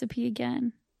together a recipe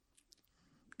again.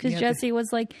 Because Jesse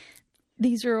was like,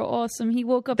 these are awesome. He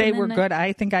woke up. They were good.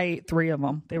 I think I ate 3 of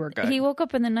them. They were good. He woke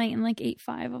up in the night and like ate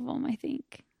 5 of them, I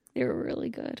think. They were really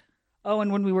good. Oh,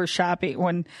 and when we were shopping,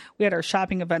 when we had our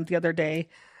shopping event the other day,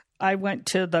 I went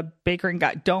to the bakery and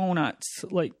got donuts,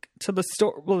 like to the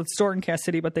store. Well, the store in Cass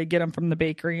City, but they get them from the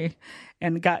bakery,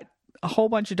 and got a whole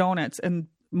bunch of donuts. And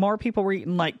more people were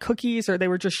eating like cookies, or they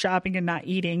were just shopping and not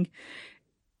eating.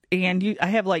 And I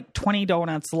have like 20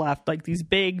 donuts left, like these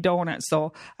big donuts.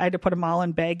 So I had to put them all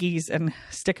in baggies and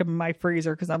stick them in my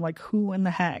freezer because I'm like, who in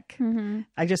the heck? Mm-hmm.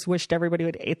 I just wished everybody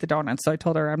would eat the donuts. So I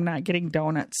told her I'm not getting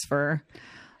donuts for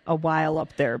a while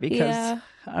up there because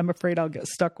I'm afraid I'll get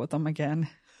stuck with them again.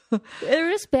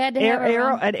 They're just bad to have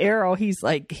around. Arrow, he's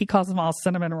like, he calls them all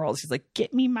cinnamon rolls. He's like,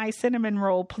 get me my cinnamon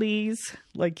roll, please.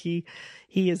 Like he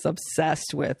is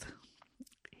obsessed with.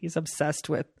 He's obsessed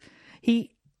with, he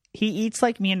eats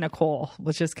like me and Nicole,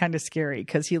 which is kind of scary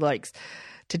because he likes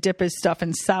to dip his stuff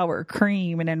in sour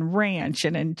cream and in ranch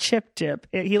and in chip dip.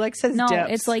 He likes his dips.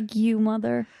 It's like you,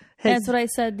 Mother. That's what I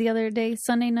said the other day,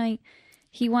 Sunday night.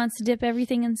 He wants to dip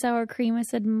everything in sour cream. I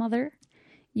said, Mother,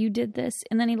 you did this.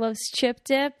 And then he loves chip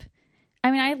dip.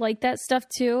 I mean, I like that stuff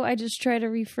too. I just try to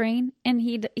refrain. And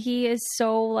he is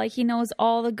so like, he knows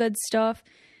all the good stuff.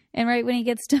 And right when he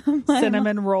gets to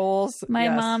cinnamon rolls, my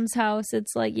mom's house,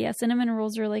 it's like, yeah, cinnamon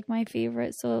rolls are like my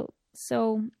favorite.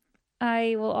 So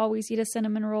I will always eat a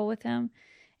cinnamon roll with him.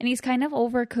 And he's kind of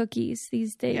over cookies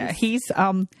these days. Yeah, he's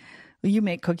you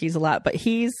make cookies a lot, but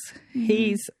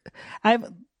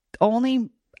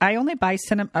I only buy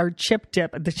cinnamon or chip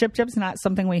dip. The chip dip's not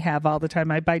something we have all the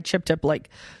time. I buy chip dip like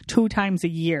 2 times a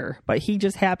year, but he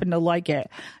just happened to like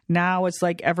it. Now it's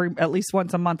like at least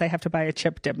once a month I have to buy a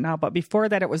chip dip now. But before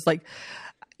that it was like,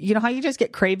 you know how you just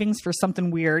get cravings for something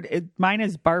weird? Mine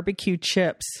is barbecue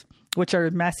chips, which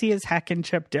are messy as heck in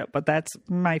chip dip, but that's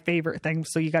my favorite thing.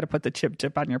 So you got to put the chip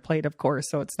dip on your plate, of course.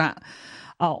 So it's not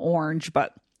orange,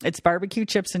 but it's barbecue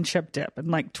chips and chip dip. And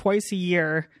like twice a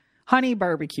year, honey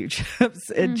barbecue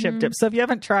chips and chip dip. So if you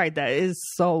haven't tried that, it is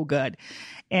so good.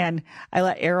 And I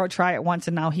let Arrow try it once,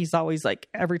 and now he's always like,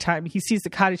 every time he sees the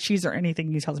cottage cheese or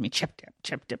anything, he tells me, chip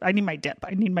dip. I need my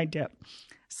dip.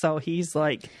 So he's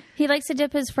like, he likes to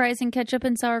dip his fries in ketchup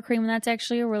and sour cream, and that's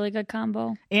actually a really good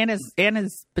combo. And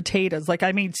his potatoes. Like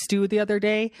I made stew the other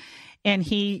day, and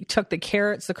he took the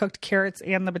cooked carrots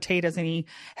and the potatoes, and he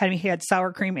had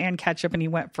sour cream and ketchup, and he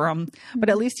went from, but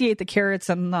at least he ate the carrots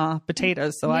and the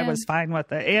potatoes. So I was fine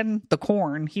with it. And the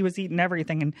corn, he was eating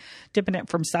everything and dipping it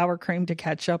from sour cream to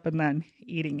ketchup and then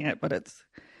eating it. But it's,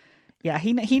 yeah,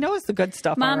 he knows the good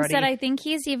stuff Mom already. said, I think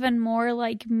he's even more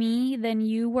like me than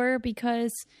you were,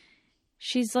 because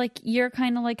she's like, you're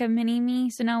kind of like a mini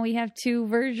me. So now we have 2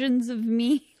 versions of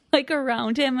me like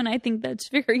around him. And I think that's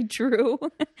very true.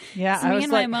 Yeah. So me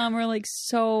and my mom are like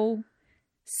so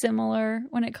similar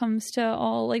when it comes to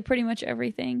all, like pretty much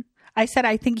everything. I said,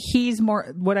 I think he's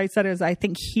more, what I said is, I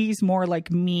think he's more like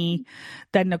me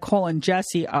than Nicole and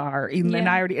Jesse are. And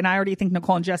I already think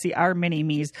Nicole and Jesse are mini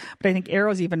me's, but I think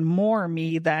Arrow's even more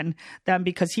me than them,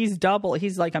 because he's double.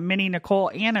 He's like a mini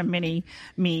Nicole and a mini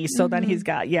me. So then he's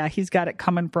got it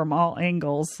coming from all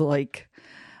angles. Like,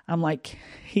 I'm like,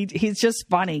 he's just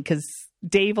funny, because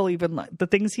Dave will even, the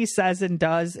things he says and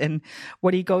does and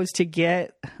what he goes to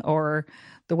get, or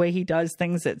the way he does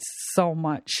things, it's so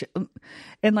much.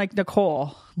 And like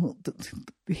Nicole,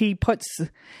 he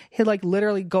like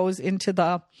literally goes into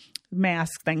the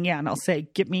mask thing. Yeah. And I'll say,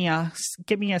 get me a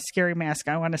scary mask.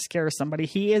 I want to scare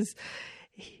somebody.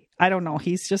 I don't know.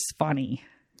 He's just funny.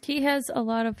 He has a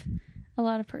lot of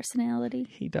personality.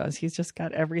 He does. He's just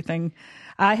got everything.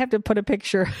 I have to put a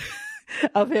picture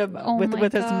of him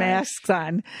with his masks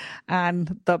on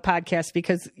the podcast,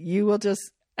 because you will just,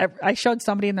 I showed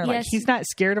somebody and they're like, he's not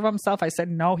scared of himself. I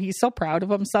said, no, he's so proud of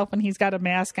himself when he's got a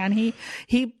mask on.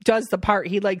 He does the part.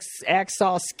 He like acts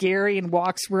all scary and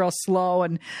walks real slow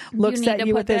and looks at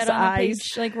you with his eyes.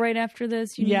 Like right after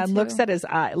this. Looks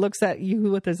at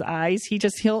you with his eyes.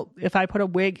 If I put a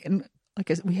wig and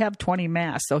we have 20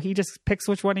 masks, so he just picks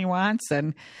which one he wants,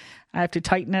 and I have to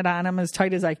tighten it on him as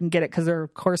tight as I can get it, because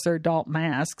they're adult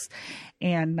masks.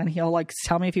 And then he'll like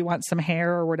tell me if he wants some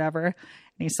hair or whatever.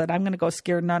 And he said, I'm going to go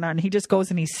scare Nana. And he just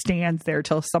goes and he stands there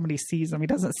till somebody sees him. He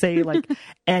doesn't say like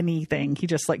anything. He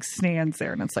just like stands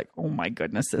there, and it's like, oh my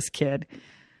goodness, this kid,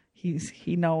 he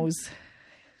knows.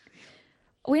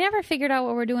 We never figured out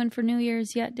what we're doing for New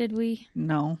Year's yet, did we?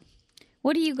 No.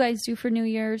 What do you guys do for New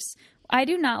Year's? I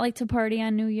do not like to party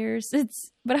on New Year's.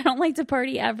 But I don't like to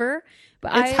party ever.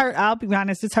 But it's hard. I'll be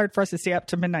honest. It's hard for us to stay up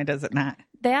to midnight, is it not?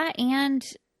 That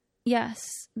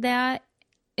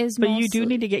is. But you do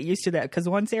need to get used to that, because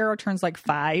once Arrow turns like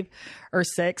 5 or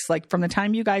 6, like from the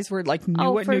time you guys were like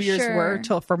knew what New Year's were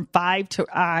till from 5 to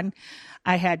on,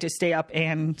 I had to stay up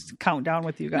and count down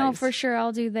with you guys. No, for sure,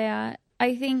 I'll do that.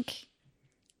 I think.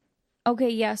 Okay,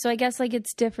 yeah. So I guess like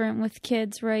it's different with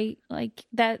kids, right? Like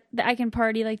that I can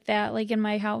party like that, like in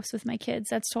my house with my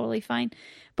kids. That's totally fine.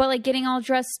 But like getting all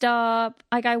dressed up,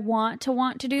 like I want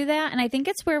to do that. And I think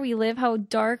it's where we live, how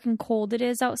dark and cold it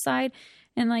is outside.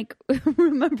 And like,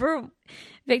 remember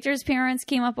Victor's parents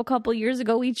came up a couple years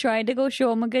ago. We tried to go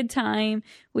show him a good time.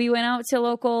 We went out to a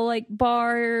local like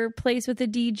bar place with a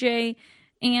DJ.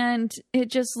 And it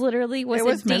just literally was. It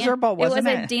was miserable, wasn't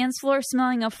it? It was a dance floor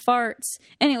smelling of farts,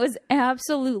 and it was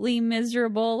absolutely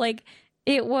miserable. Like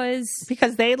it was,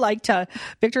 because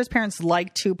Victor's parents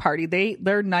like to party.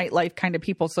 They're nightlife kind of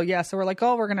people. So yeah, so we're like,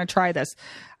 oh, we're gonna try this.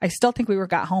 I still think we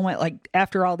got home at like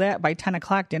after all that by 10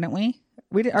 o'clock, didn't we?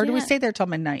 Do we stay there till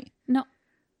midnight? No.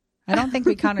 I don't think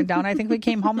we counted down. I think we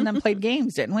came home and then played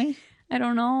games, didn't we? I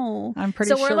don't know. I'm pretty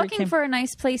sure. So we're looking for a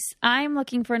nice place. I'm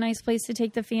looking for a nice place to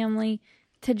take the family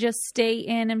to just stay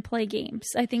in and play games.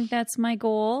 I think that's my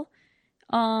goal.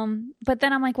 But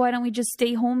then I'm like, why don't we just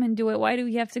stay home and do it? Why do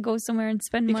we have to go somewhere and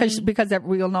spend money? Because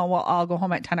we'll know we'll all go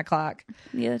home at 10 o'clock.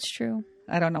 Yeah, that's true.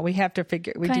 I don't know. We do have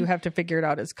to figure it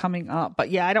out. It's coming up.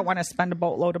 But yeah, I don't want to spend a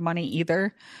boatload of money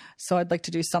either. So I'd like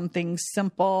to do something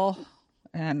simple.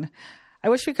 And I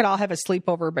wish we could all have a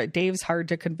sleepover, but Dave's hard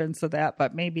to convince of that.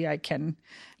 But maybe I can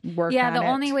work on it. Yeah, the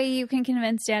only way you can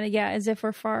convince Dad, is if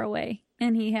we're far away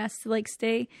and he has to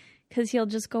stay because he'll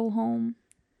just go home.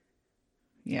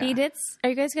 Yeah. He did. Are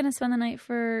you guys going to spend the night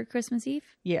for Christmas Eve?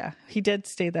 Yeah, he did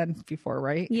stay then before,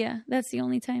 right? Yeah, that's the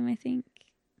only time I think.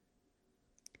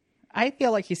 I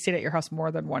feel like he stayed at your house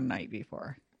more than one night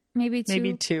before. Maybe two.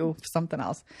 Maybe two, something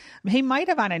else. He might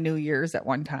have on a New Year's at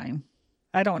one time.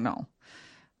 I don't know.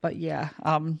 But yeah,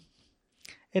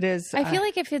 it is. I feel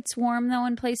like if it's warm though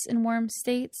and placed in warm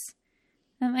states,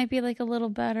 that might be a little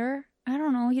better. I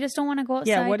don't know. You just don't want to go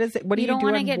outside. Yeah, what is it? What do you do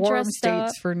in warm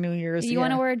states for New Year's? You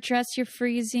want to wear a dress, you're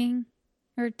freezing.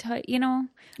 Or tight,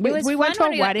 We went to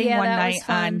a wedding one night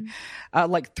on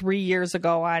 3 years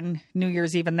ago on New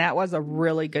Year's Eve, and that was a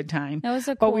really good time. That was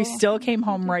But we still came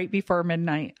home right before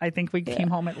midnight. I think we came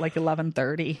home at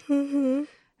 11:30.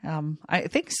 Mm-hmm. I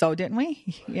think so, didn't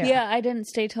we? Yeah, I didn't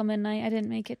stay till midnight. I didn't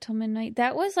make it till midnight.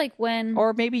 That was when,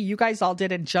 or maybe you guys all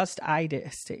did, and just I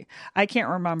did stay. I can't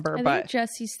remember, I but think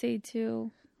Jesse stayed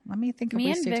too. Let me think. Me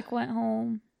and Vic went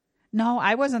home. No,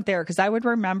 I wasn't there because I would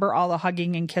remember all the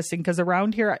hugging and kissing because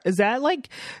around here, is that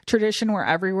tradition where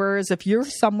everywhere is? If you're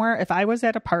somewhere, if I was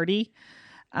at a party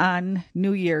on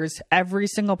New Year's, every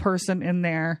single person in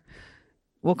there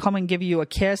will come and give you a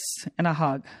kiss and a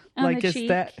hug. On the cheek?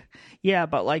 That, yeah,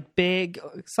 but big,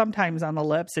 sometimes on the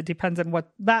lips. It depends on what,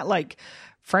 not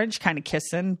French kind of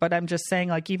kissing, but I'm just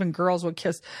saying even girls would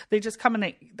kiss. They just come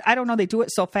and I don't know, they do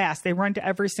it so fast. They run to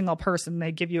every single person.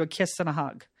 They give you a kiss and a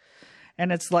hug.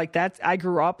 And it's like that. I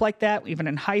grew up like that, even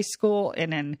in high school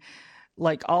and in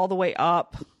all the way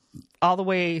up, all the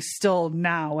way still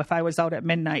now. If I was out at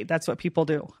midnight, that's what people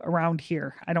do around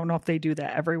here. I don't know if they do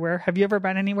that everywhere. Have you ever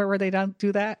been anywhere where they don't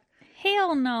do that?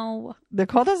 Hell no.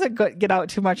 Nicole doesn't get out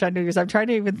too much on New Year's. I'm trying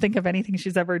to even think of anything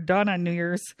she's ever done on New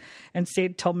Year's and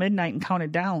stayed till midnight and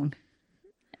counted down.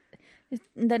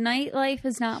 The nightlife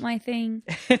is not my thing.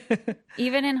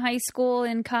 Even in high school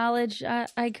and college,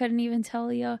 I couldn't even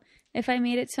tell you. If I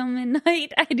made it till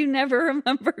midnight, I do never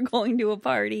remember going to a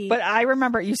party. But I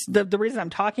remember the reason I'm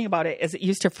talking about it is it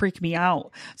used to freak me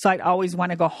out. So I'd always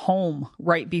want to go home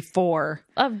right before.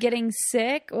 Of getting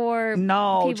sick or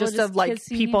no, just of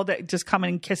people that just come in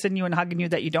and kissing you and hugging you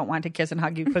that you don't want to kiss and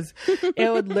hug you. Because it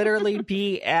would literally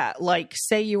be at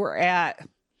say you were at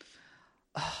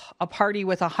a party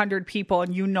with 100 people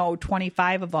and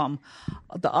 25 of them,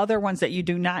 the other ones that you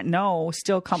do not know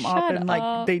still come up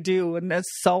and they do, and it's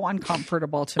so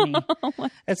uncomfortable to me.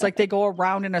 It's they go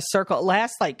around in a circle. It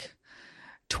lasts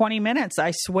 20 minutes,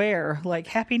 I swear.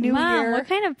 Happy New Year. What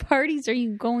kind of parties are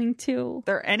you going to?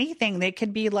 They're anything. They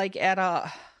could be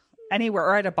at anywhere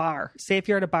or at a bar. Say if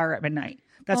you're at a bar at midnight.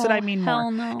 That's what I mean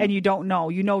more. No. And you don't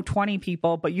know. 20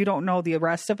 people, but you don't know the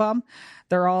rest of them.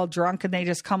 They're all drunk and they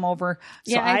just come over.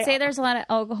 So yeah, I'd say there's a lot of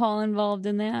alcohol involved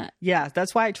in that. Yeah,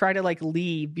 that's why I try to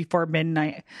leave before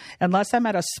midnight. Unless I'm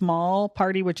at a small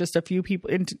party with just a few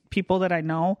people that I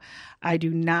know, I do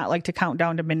not like to count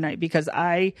down to midnight because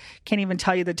I can't even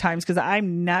tell you the times because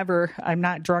I'm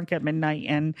not drunk at midnight,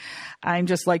 and I'm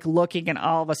just looking, and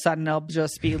all of a sudden they'll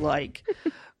just be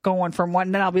going from one,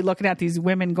 and then I'll be looking at these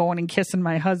women going and kissing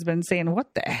my husband saying,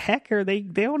 what the heck are they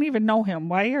don't even know him.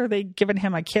 Why are they giving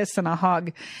him a kiss and a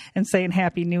hug and saying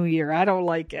Happy New Year? I don't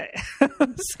like it.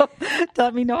 So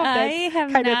let me know if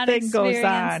that kind of thing goes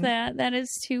on. That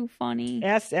is too funny.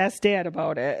 Ask Dad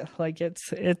about it.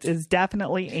 It is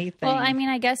definitely a thing. Well, I mean,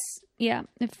 I guess, yeah,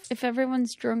 if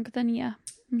everyone's drunk, then yeah,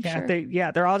 I'm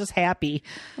sure. They're all just happy,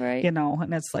 right?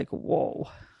 And it's whoa.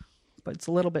 But it's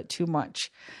a little bit too much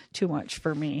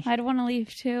for me. I'd want to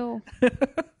leave too.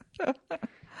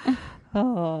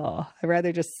 I'd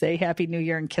rather just say Happy New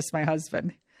Year and kiss my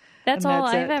husband. That's all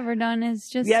I've ever done is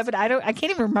just. Yeah, but I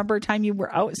can't even remember a time you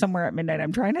were out somewhere at midnight.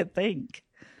 I'm trying to think.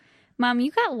 Mom,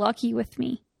 you got lucky with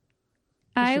me.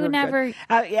 I would never.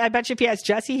 I bet you if you ask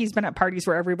Jesse, he's been at parties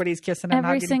where everybody's kissing and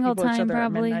hugging single people each time, other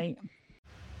probably. at midnight.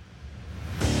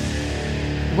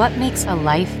 What makes a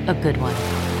life a good one?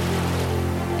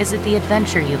 Is it the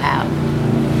adventure you have?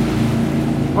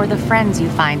 Or the friends you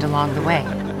find along the way?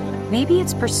 Maybe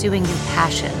it's pursuing your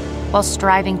passion while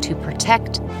striving to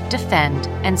protect, defend,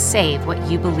 and save what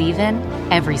you believe in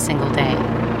every single day.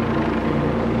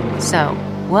 So,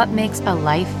 what makes a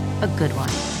life a good one?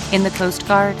 In the Coast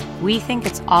Guard, we think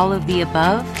it's all of the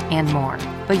above and more,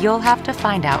 but you'll have to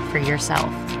find out for yourself.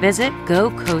 Visit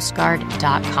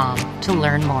gocoastguard.com to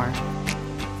learn more.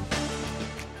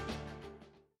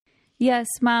 Yes,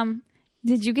 Mom.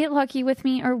 Did you get lucky with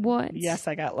me or what? Yes,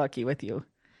 I got lucky with you.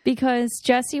 Because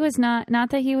Jesse was not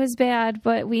that he was bad,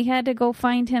 but we had to go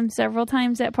find him several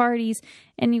times at parties,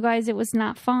 and you guys, it was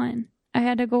not fun. I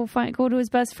had to go to his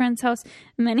best friend's house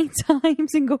many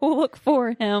times and go look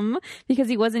for him because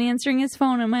he wasn't answering his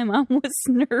phone, and my mom was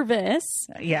nervous.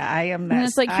 Yeah, I am that.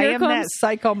 It's like, I am that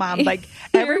psycho mom. Like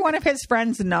every one of his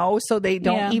friends know, so they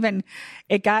don't even.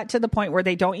 It got to the point where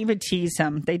they don't even tease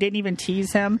him. They didn't even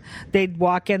tease him. They'd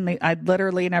walk in. I'd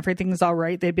literally, and everything's all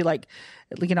right. They'd be like,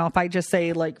 if I just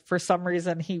say like for some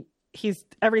reason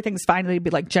everything's fine. They'd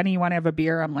be like, Jenny, you want to have a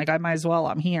beer? I'm like, I might as well.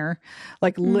 I'm here.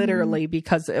 Like literally,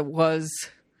 because it was.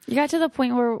 You got to the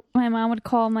point where my mom would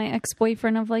call my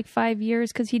ex-boyfriend of like 5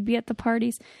 years because he'd be at the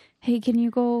parties. Hey, can you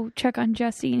go check on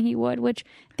Jesse? And he would, which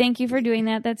thank you for doing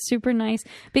that. That's super nice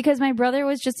because my brother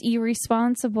was just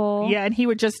irresponsible. Yeah. And he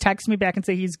would just text me back and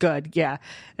say, he's good. Yeah.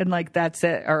 And like, that's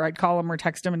it. Or I'd call him or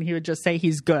text him and he would just say,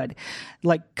 he's good.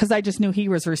 Like, cause I just knew he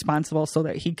was responsible so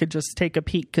that he could just take a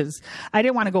peek. Cause I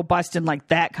didn't want to go busting like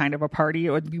that kind of a party.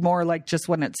 It would be more like just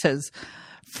when it's his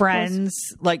friends,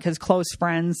 like his close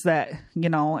friends that,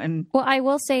 and. Well, I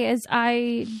will say is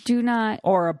I do not.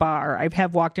 Or a bar. I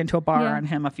have walked into a bar on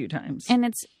him a few times.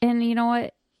 And you know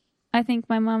what? I think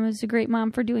my mom is a great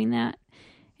mom for doing that.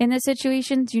 In the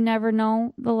situations, you never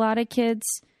know. A lot of kids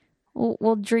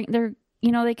will drink.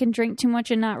 They can drink too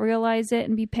much and not realize it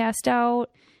and be passed out.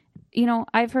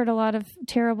 I've heard a lot of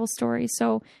terrible stories.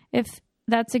 So if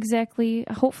that's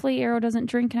hopefully Arrow doesn't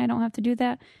drink and I don't have to do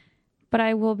that. But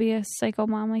I will be a psycho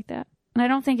mom like that. And I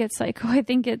don't think it's psycho. I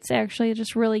think it's actually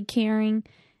just really caring.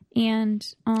 And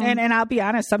I'll be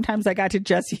honest, sometimes I got to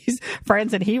Jesse's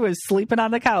friends and he was sleeping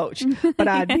on the couch. But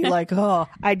I'd be like,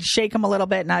 I'd shake him a little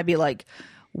bit and I'd be like,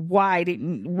 why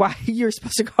you're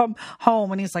supposed to come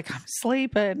home? And he's like, I'm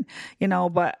sleeping,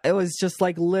 but it was just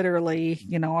like literally,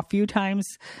 a few times.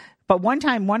 But one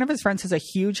time, one of his friends has a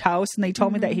huge house and they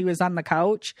told me that he was on the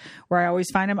couch where I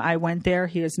always find him. I went there.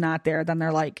 He was not there. Then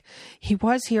they're like, he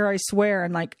was here, I swear.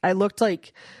 And like, I looked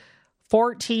like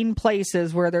 14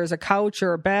 places where there's a couch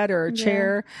or a bed or a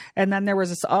chair. And then there was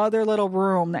this other little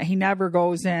room that he never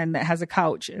goes in that has a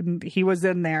couch. And he was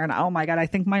in there. And oh my God, I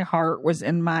think my heart was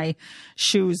in my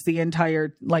shoes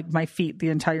my feet the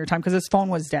entire time because his phone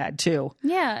was dead too.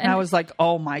 Yeah. And I was like,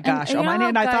 oh my gosh. And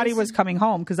I thought he was coming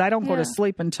home because I don't go to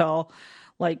sleep until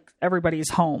like everybody's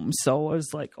home. So it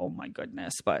was like, oh my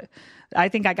goodness. But I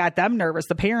think I got them nervous.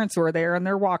 The parents were there and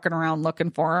they're walking around looking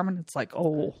for him. And it's like,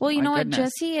 oh, well, you know what?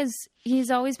 Goodness. Jesse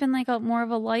he's always been like more of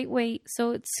a lightweight.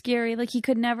 So it's scary. Like he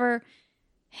could never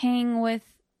hang with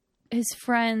his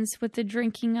friends with the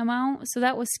drinking amount. So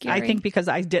that was scary. I think because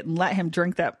I didn't let him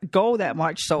go that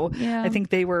much. So I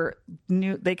think they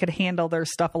knew they could handle their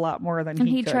stuff a lot more than he could.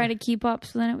 And he'd try to keep up.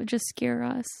 So then it would just scare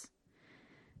us.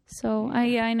 So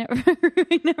I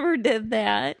never did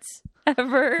that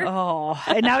ever. Oh,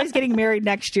 and now he's getting married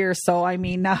next year. So I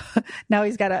mean, now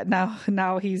he's got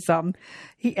now he's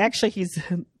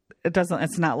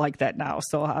it's not like that now.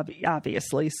 So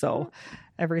obviously, so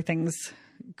everything's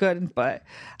good. But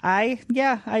I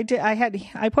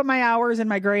put my hours and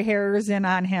my gray hairs in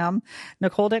on him.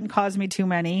 Nicole didn't cause me too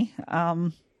many.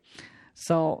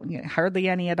 So hardly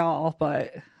any at all,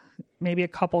 but maybe a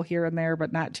couple here and there,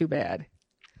 but not too bad.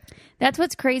 That's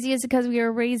what's crazy is because we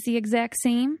were raised the exact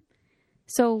same.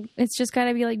 So it's just got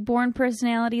to be like born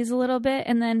personalities a little bit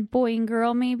and then boy and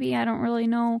girl maybe. I don't really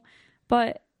know.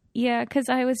 But yeah, because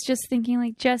I was just thinking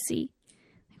like, Jesse,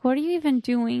 what are you even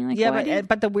doing? Like, yeah,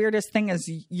 but the weirdest thing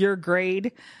is your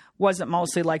grade wasn't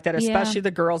mostly like that, especially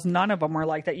the girls. None of them were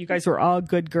like that. You guys were all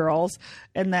good girls.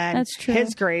 And then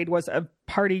his grade was a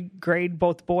party grade,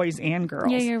 both boys and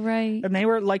girls. Yeah, you're right. And they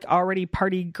were like already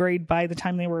party grade by the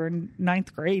time they were in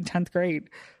 9th grade, 10th grade.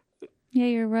 Yeah,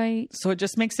 you're right. So it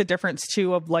just makes a difference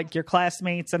too of like your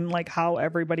classmates and like how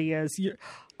everybody is.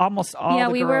 Almost all the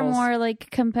girls. We were more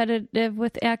like competitive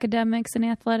with academics and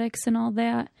athletics and all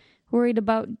that. Worried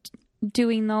about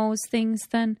doing those things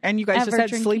than and you guys just had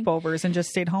drinking. Sleepovers and just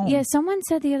stayed home. Yeah, someone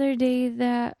said the other day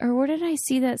that, or where did I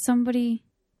see that somebody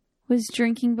was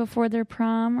drinking before their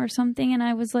prom or something, and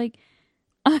I was like,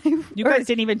 you guys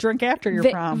didn't even drink after your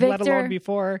prom, let alone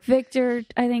before. I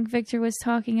think Victor was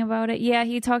talking about it. Yeah,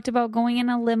 he talked about going in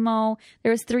a limo.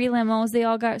 There was 3 limos. They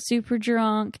all got super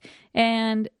drunk,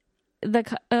 and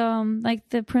like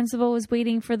the principal was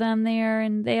waiting for them there,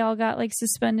 and they all got like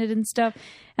suspended and stuff.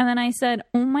 And then I said,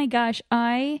 "Oh my gosh,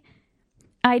 I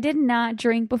did not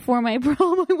drink before my prom.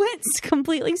 I went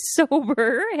completely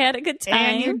sober, had a good time.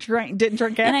 And you didn't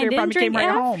drink after. And I you didn't probably drink came right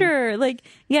after. home. Like,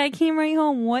 yeah, I came right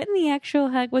home. What in the actual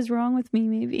heck was wrong with me?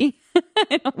 Maybe.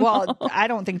 I don't know. I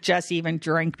don't think Jesse even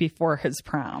drank before his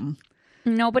prom.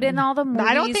 No, but in all the movies,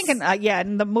 I don't think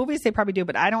in the movies they probably do,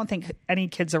 but I don't think any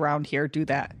kids around here do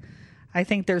that. I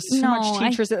think there's too much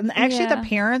teachers. And actually the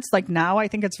parents, like now, I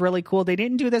think it's really cool. They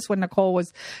didn't do this when Nicole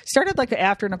started like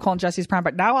after Nicole and Jesse's prom,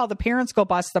 but now all the parents go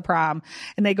bust the prom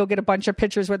and they go get a bunch of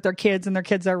pictures with their kids, and their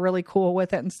kids are really cool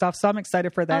with it and stuff. So I'm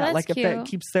excited for that. Like cute. If that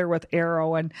keeps there with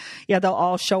Arrow, and they'll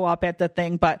all show up at the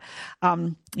thing. But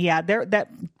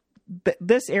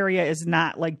this area is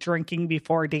not like drinking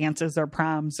before dances or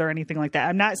proms or anything like that.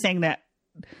 I'm not saying that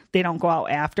they don't go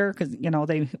out after, because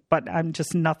but I'm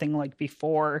just nothing like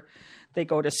before they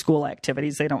go to school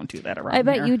activities. They don't do that around I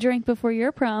bet here. you drank before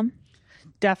your prom.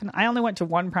 Definitely. I only went to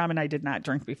one prom, and I did not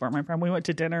drink before my prom. We went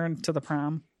to dinner and to the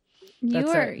prom.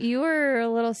 You were a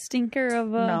little stinker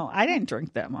of a No, I didn't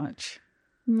drink that much.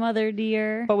 mother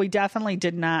dear. But we definitely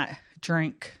did not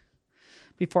drink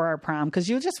before our prom, because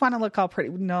you just want to look all pretty.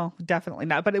 No, definitely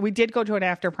not. But we did go to an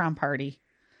after prom party.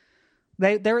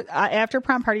 After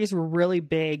prom parties were really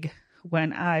big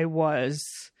when I was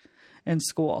in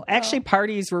school. Actually,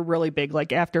 parties were really big,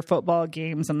 like after football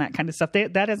games and that kind of stuff.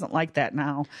 That isn't like that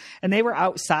now. And they were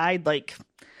outside, like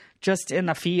just in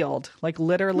a field, like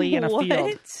literally in a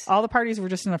field. All the parties were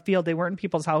just in a field. They weren't in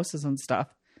people's houses and stuff.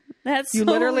 That's You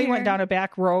so literally weird. went down a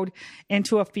back road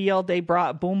into a field. They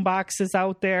brought boom boxes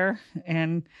out there,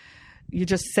 and you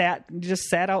just sat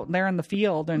out there in the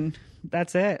field, and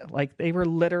that's it. Like they were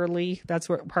literally, that's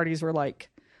what parties were like.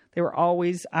 They were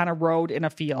always on a road in a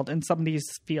field, in somebody's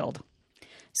field.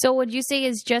 So would you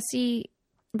say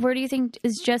where do you think,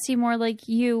 is Jesse more like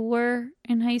you were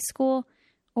in high school?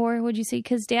 Or would you say,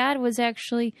 because Dad was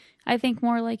actually, I think,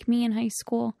 more like me in high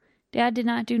school. Dad did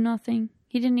not do nothing.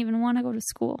 He didn't even want to go to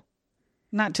school.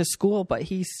 Not to school, but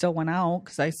he still went out,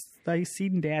 because I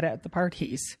seen Dad at the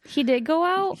parties. He did go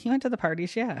out? He went to the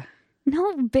parties, yeah.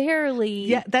 No, barely.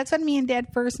 Yeah, that's when me and Dad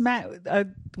first met.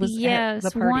 Yes,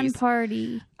 at the parties. one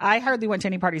party. I hardly went to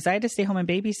any parties. I had to stay home and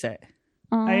babysit.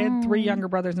 I had 3 younger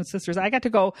brothers and sisters. I got to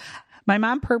go. My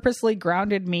mom purposely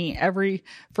grounded me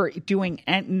for doing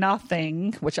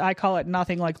nothing, which I call it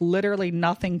nothing, like literally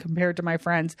nothing compared to my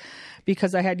friends,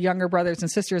 because I had younger brothers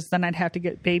and sisters. Then I'd have to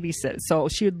get babysit. So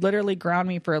she would literally ground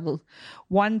me for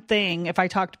one thing. If I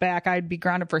talked back, I'd be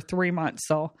grounded for 3 months.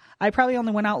 So I probably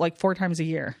only went out like 4 times a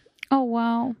year. Oh,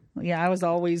 wow. Yeah, I was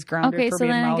always grounded for so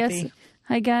being then mouthy.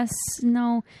 I guess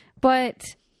no. But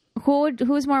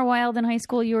who's more wild in high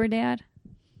school, you or Dad?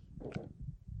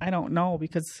 I don't know,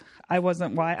 because I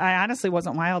honestly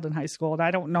wasn't wild in high school, and I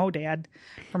don't know Dad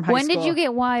from high school. When did you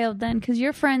get wild then? Because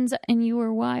your friends and you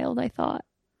were wild, I thought.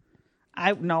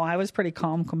 I was pretty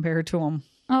calm compared to him.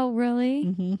 Oh, really?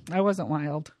 Mm-hmm. I wasn't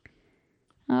wild.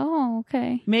 Oh,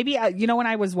 okay. Maybe, when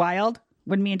I was wild?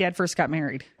 When me and Dad first got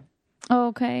married. Oh,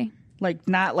 okay. Like,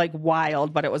 not like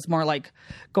wild, but it was more like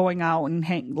going out and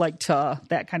hang, like to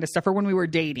that kind of stuff. Or when we were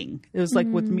dating. It was like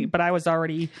with me, but I was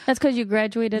already... That's because you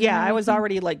graduated? Yeah, I was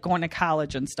already like going to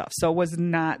college and stuff. So it was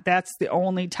not... That's the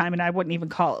only time, and I wouldn't even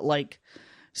call it like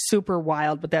super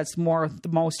wild, but that's more the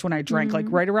most when I drank. Like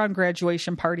right around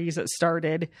graduation parties it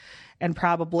started, and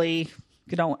probably,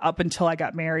 up until I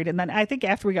got married. And then I think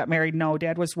after we got married, no,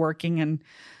 Dad was working, and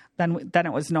then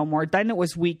it was no more. Then it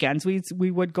was weekends.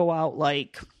 We would go out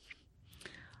like...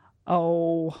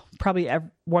 probably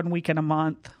 1 weekend a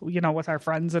month, with our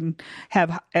friends, and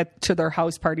have to their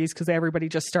house parties, because everybody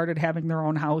just started having their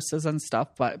own houses and stuff,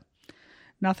 but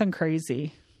nothing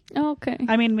crazy. Okay.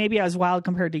 I mean, maybe I was wild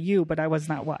compared to you, but I was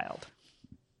not wild.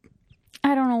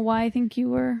 I don't know why I think you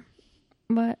were,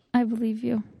 but I believe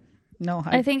you. No,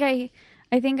 I think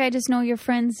I just know your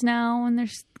friends now, and they're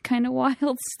kind of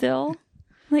wild still,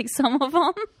 like some of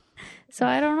them. So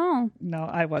I don't know. No,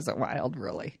 I wasn't wild,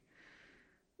 really.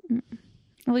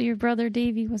 Well, your brother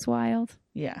Davey was wild.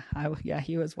 Yeah,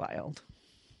 he was wild.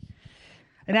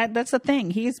 And that's the thing.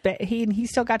 He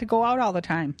still got to go out all the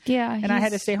time. Yeah. And I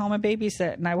had to stay home and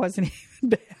babysit, and I wasn't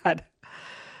even bad.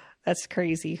 That's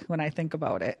crazy when I think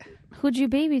about it. Who'd you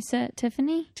babysit?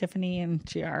 Tiffany? Tiffany and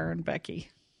JR and Becky.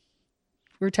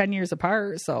 We're 10 years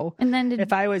apart, so and then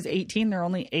if I was 18, they're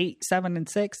only 8, 7, and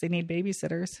 6. They need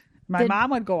babysitters. My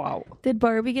mom would go out. Did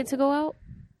Barbie get to go out?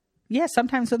 Yeah,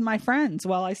 sometimes with my friends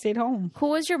while I stayed home. Who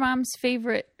was your mom's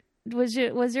favorite? Was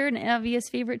there an obvious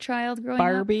favorite child growing up?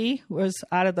 Barbie was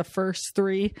out of the first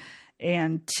 3,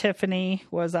 And Tiffany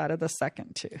was out of the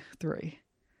second 3.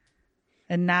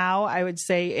 And now I would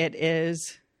say it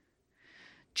is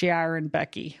JR and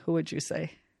Becky. Who would you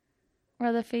say?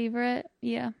 Or the favorite?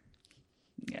 Yeah.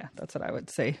 Yeah, that's what I would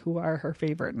say. Who are her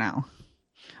favorite now?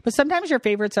 But sometimes your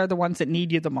favorites are the ones that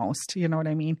need you the most. You know what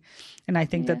I mean? And I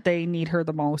think that they need her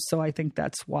the most. So I think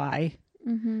that's why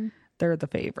they're the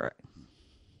favorite.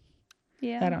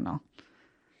 Yeah. I don't know.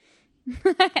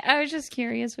 I was just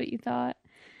curious what you thought.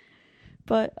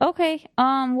 But okay.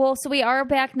 Well, so we are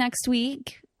back next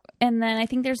week. And then I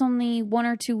think there's only 1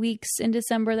 or 2 weeks in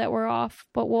December that we're off,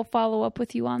 but we'll follow up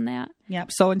with you on that.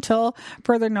 Yep. So until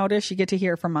further notice, you get to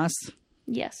hear from us.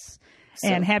 Yes.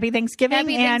 And happy Thanksgiving.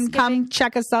 And come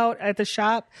check us out at the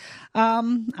shop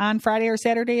on Friday or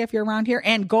Saturday if you're around here.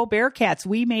 And go Bearcats.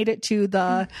 We made it to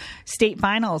the state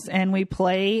finals and we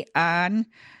play on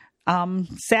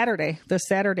this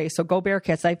Saturday. So go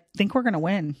Bearcats. I think we're going to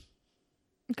win.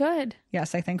 Good.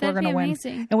 Yes, I think That'd we're going to win.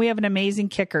 Amazing. And we have an amazing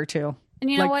kicker too. And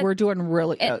you know what? We're doing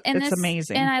really, it's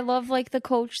amazing. And I love the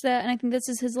coach and I think this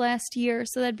is his last year.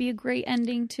 So that'd be a great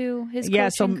ending to his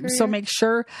coaching career. So make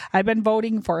sure, I've been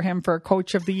voting for him for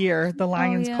Coach of the Year, the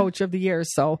Lions Coach of the Year.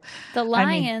 So the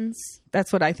Lions.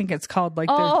 That's what I think it's called. I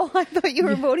thought you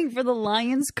were voting for the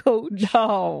Lions coach.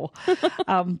 No.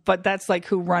 But that's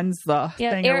who runs the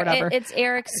thing or whatever. It's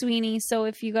Eric Sweeney. So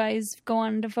if you guys go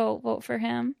on to vote for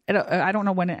him. I don't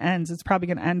know when it ends. It's probably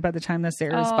going to end by the time this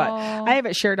airs. But I have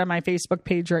it shared on my Facebook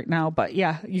page right now. But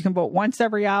yeah, you can vote once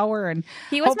every hour. And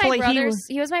he was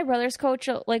my brother's coach.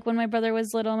 When my brother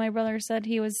was little, my brother said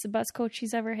he was the best coach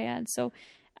he's ever had. So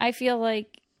I feel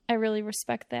like I really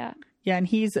respect that. Yeah, and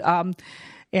he's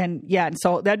and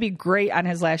so that'd be great on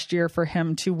his last year for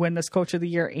him to win this Coach of the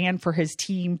Year and for his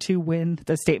team to win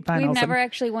the state finals. We've never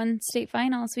actually won state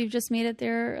finals. We've just made it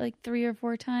there 3 or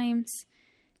 4 times.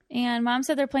 And Mom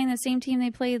said they're playing the same team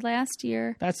they played last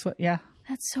year. That's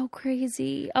so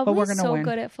crazy. But we're gonna win.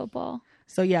 Good at football.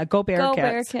 So yeah, go Bearcats. Go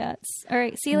Bearcats. All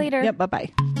right, see you later. Yep,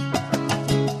 bye-bye.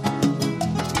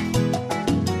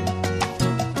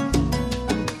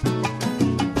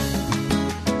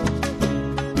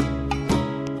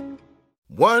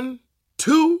 One,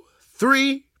 2,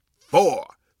 3, 4.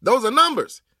 Those are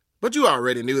numbers. But you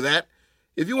already knew that.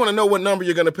 If you want to know what number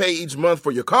you're going to pay each month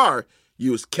for your car,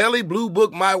 use Kelley Blue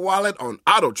Book My Wallet on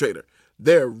Auto Trader.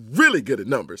 They're really good at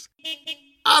numbers.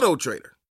 Auto Trader.